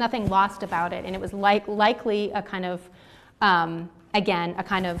 But there was nothing lost about it, and it was likely a kind of, again, a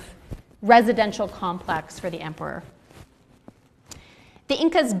kind of residential complex for the emperor. The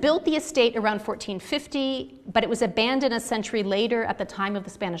Incas built the estate around 1450, but it was abandoned a century later at the time of the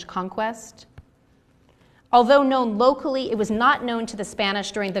Spanish conquest. Although known locally, it was not known to the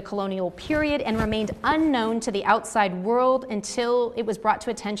Spanish during the colonial period and remained unknown to the outside world until it was brought to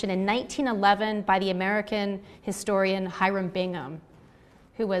attention in 1911 by the American historian Hiram Bingham,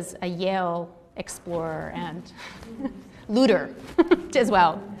 who was a Yale explorer and looter as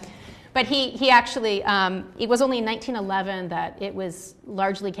well. But he actually, it was only in 1911 that it was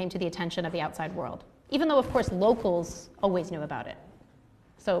largely came to the attention of the outside world, even though, of course, locals always knew about it.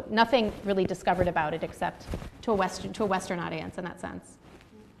 So nothing really discovered about it except to a Western audience in that sense.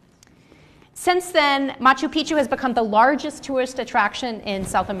 Since then, Machu Picchu has become the largest tourist attraction in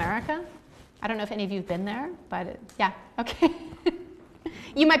South America. I don't know if any of you have been there, but yeah, okay.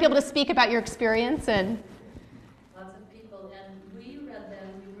 You might be able to speak about your experience and. Lots of people, and we read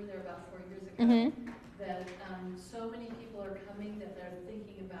then, we were there about 4 years ago, that so many people are coming that they're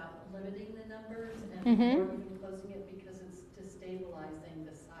thinking about limiting the numbers and or even closing it because it's destabilizing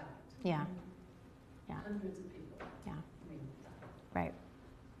the site. Yeah. Hundreds of people. Yeah. I mean, Right.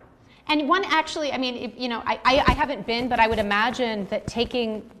 And one actually, I mean, I haven't been, but I would imagine that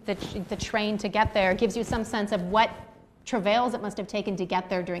taking the train to get there gives you some sense of what travails it must have taken to get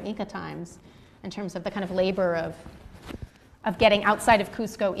there during Inca times in terms of the kind of labor of getting outside of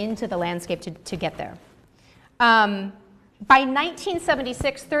Cusco into the landscape to get there. By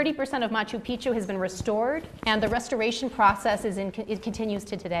 1976, 30% of Machu Picchu has been restored, and the restoration process it continues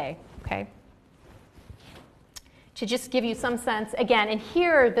to today, okay? To just give you some sense, again, and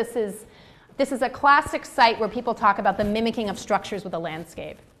here this is This is a classic site where people talk about the mimicking of structures with a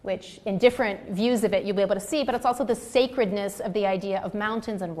landscape, which in different views of it you'll be able to see, but it's also the sacredness of the idea of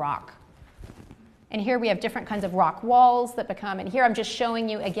mountains and rock. And here we have different kinds of rock walls that become, and here I'm just showing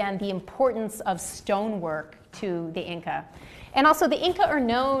you again the importance of stonework to the Inca. And also the Inca are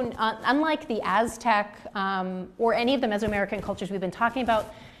known, unlike the Aztec or any of the Mesoamerican cultures we've been talking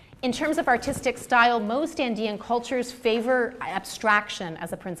about, in terms of artistic style, most Andean cultures favor abstraction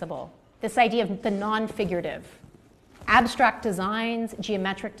as a principle. This idea of the non-figurative. Abstract designs,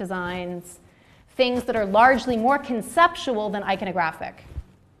 geometric designs, things that are largely more conceptual than iconographic,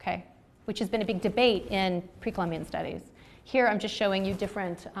 okay? Which has been a big debate in pre-Columbian studies. Here I'm just showing you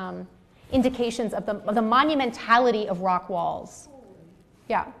different indications of the monumentality of rock walls.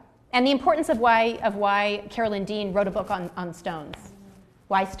 Yeah, and the importance of why Carolyn Dean wrote a book on stones,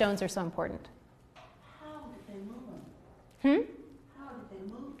 why stones are so important. How did they move them? How did they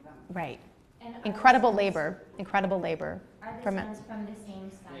move them? Right. And Incredible labor. Are the from it. stones from the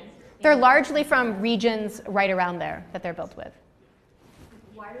same site? They're largely from regions right around there that they're built with.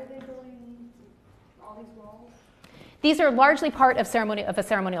 Why are they building all these walls? These are largely part of a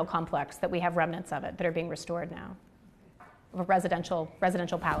ceremonial complex that we have remnants of it that are being restored now, of a residential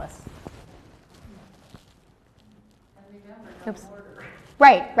palace. And remember, no Oops. mortar.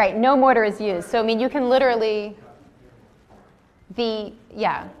 Right. No mortar is used. So I mean, you can literally the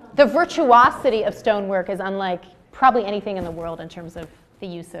virtuosity of stonework is unlike probably anything in the world in terms of the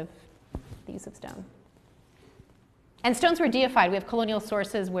use of stone. And stones were deified. We have colonial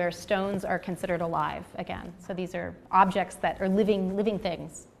sources where stones are considered alive again. So these are objects that are living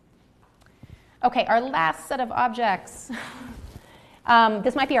things. Okay, our last set of objects.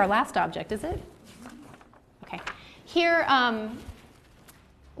 This might be our last object, is it? Okay. Here,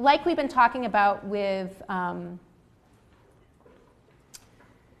 like we've been talking about with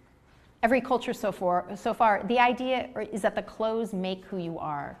every culture so far, the idea is that the clothes make who you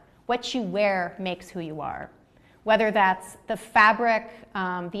are. What you wear makes who you are. Whether that's the fabric,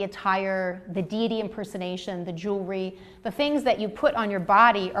 the attire, the deity impersonation, the jewelry, the things that you put on your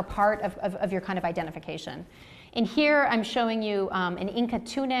body are part of your kind of identification. And here I'm showing you an Inca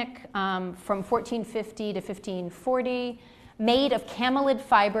tunic from 1450 to 1540, made of camelid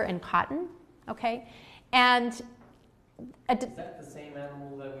fiber and cotton, okay? And Is that the same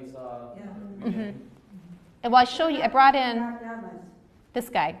animal that we saw? Yeah. mm-hmm. And well, I show you, I brought in this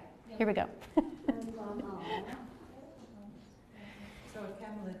guy. Here we go. So a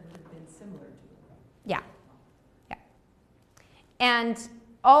camelid would have been similar to it. Yeah. And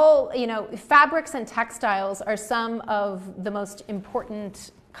all, fabrics and textiles are some of the most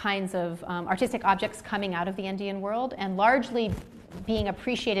important kinds of artistic objects coming out of the Andean world and largely being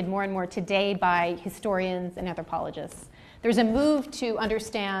appreciated more and more today by historians and anthropologists. There's a move to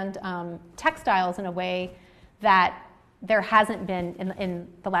understand textiles in a way that there hasn't been in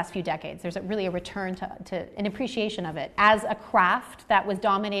the last few decades. There's really a return to an appreciation of it as a craft that was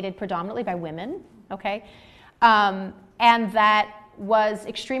dominated predominantly by women, okay? And that was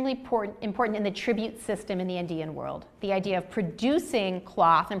extremely important in the tribute system in the Andean world. The idea of producing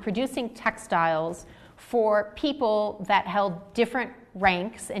cloth and producing textiles for people that held different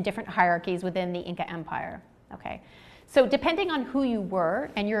ranks and different hierarchies within the Inca Empire, okay? So depending on who you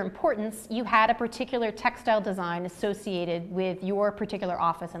were and your importance, you had a particular textile design associated with your particular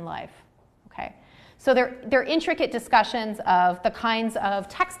office in life, okay? So there are intricate discussions of the kinds of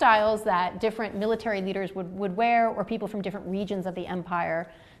textiles that different military leaders would wear or people from different regions of the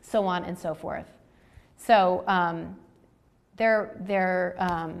empire, so on and so forth. So they were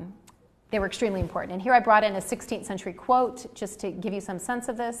extremely important. And here I brought in a 16th century quote just to give you some sense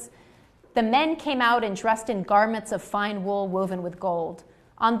of this. The men came out and dressed in garments of fine wool woven with gold.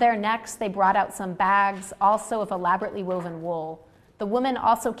 On their necks they brought out some bags, also of elaborately woven wool. The women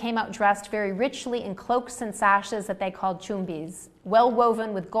also came out dressed very richly in cloaks and sashes that they called chumbis, well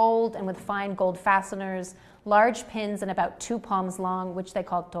woven with gold and with fine gold fasteners, large pins and about 2 palms long, which they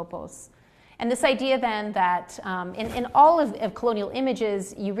called topos. And this idea then that in all of colonial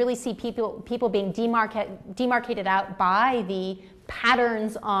images, you really see people being demarcated out by the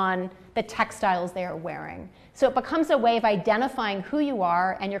patterns on the textiles they are wearing. So it becomes a way of identifying who you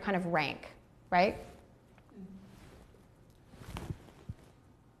are and your kind of rank, right?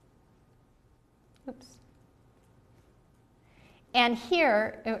 Oops. And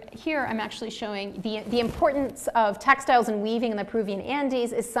here I'm actually showing the importance of textiles and weaving in the Peruvian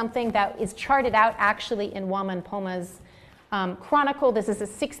Andes is something that is charted out actually in Huaman Poma's chronicle. This is a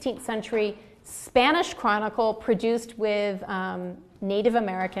 16th century Spanish chronicle produced with Native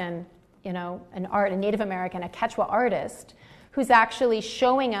American, a Native American, a Quechua artist, who's actually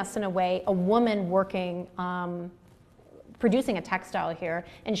showing us, in a way, a woman working, producing a textile here,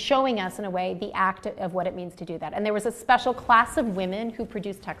 and showing us, in a way, the act of what it means to do that. And there was a special class of women who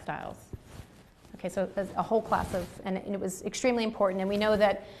produced textiles. Okay, so there's a whole class of, and it was extremely important. And we know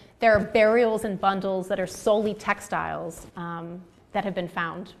that there are burials and bundles that are solely textiles that have been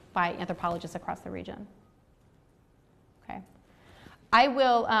found by anthropologists across the region. Okay, I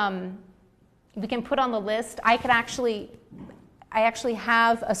will. We can put on the list. I actually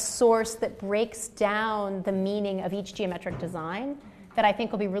have a source that breaks down the meaning of each geometric design that I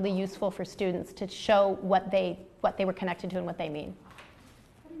think will be really useful for students to show what they were connected to and what they mean.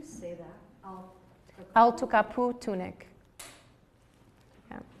 How do you say that? Al-Tukapu tunic.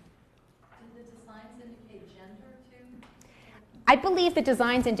 Yeah. Did the designs indicate gender too? I believe the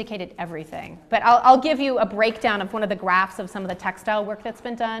designs indicated everything, but I'll give you a breakdown of one of the graphs of some of the textile work that's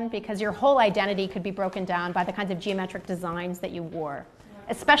been done, because your whole identity could be broken down by the kinds of geometric designs that you wore,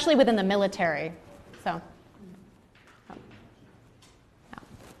 especially within the military. So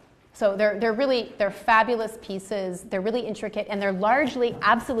they're fabulous pieces. They're really intricate, and they're largely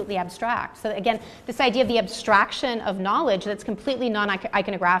absolutely abstract. So again, this idea of the abstraction of knowledge that's completely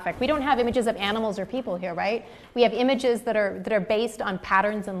non-iconographic. We don't have images of animals or people here, right? We have images that are based on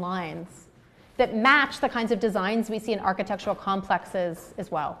patterns and lines that match the kinds of designs we see in architectural complexes as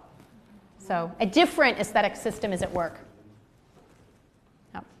well. So a different aesthetic system is at work.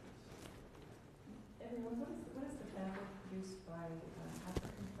 What is the fabric used by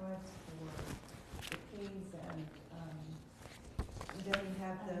African tribes for the canes, and then you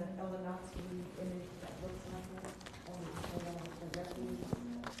have the Elanatsui image that looks like that, or the refuge?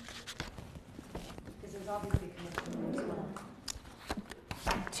 Because there's obviously a connection there as well.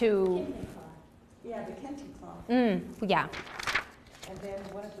 To Yeah, the kente cloth. yeah. And then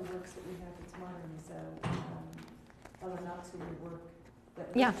one of the works that we have that's modern is Elanatsui work that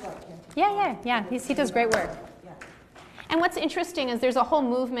Yeah. looks like kente Yeah. He does great work. Yeah. And what's interesting is there's a whole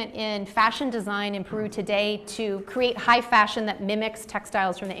movement in fashion design in Peru today to create high fashion that mimics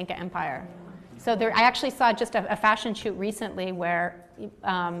textiles from the Inca Empire. So I actually saw just a fashion shoot recently where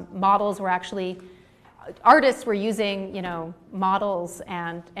models were actually, artists were using, models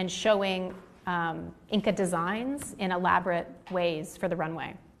and showing Inca designs in elaborate ways for the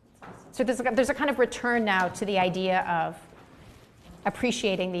runway. So there's a kind of return now to the idea of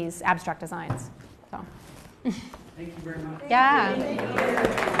appreciating these abstract designs. So. Thank you very much. Yeah.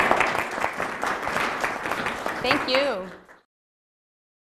 Thank you.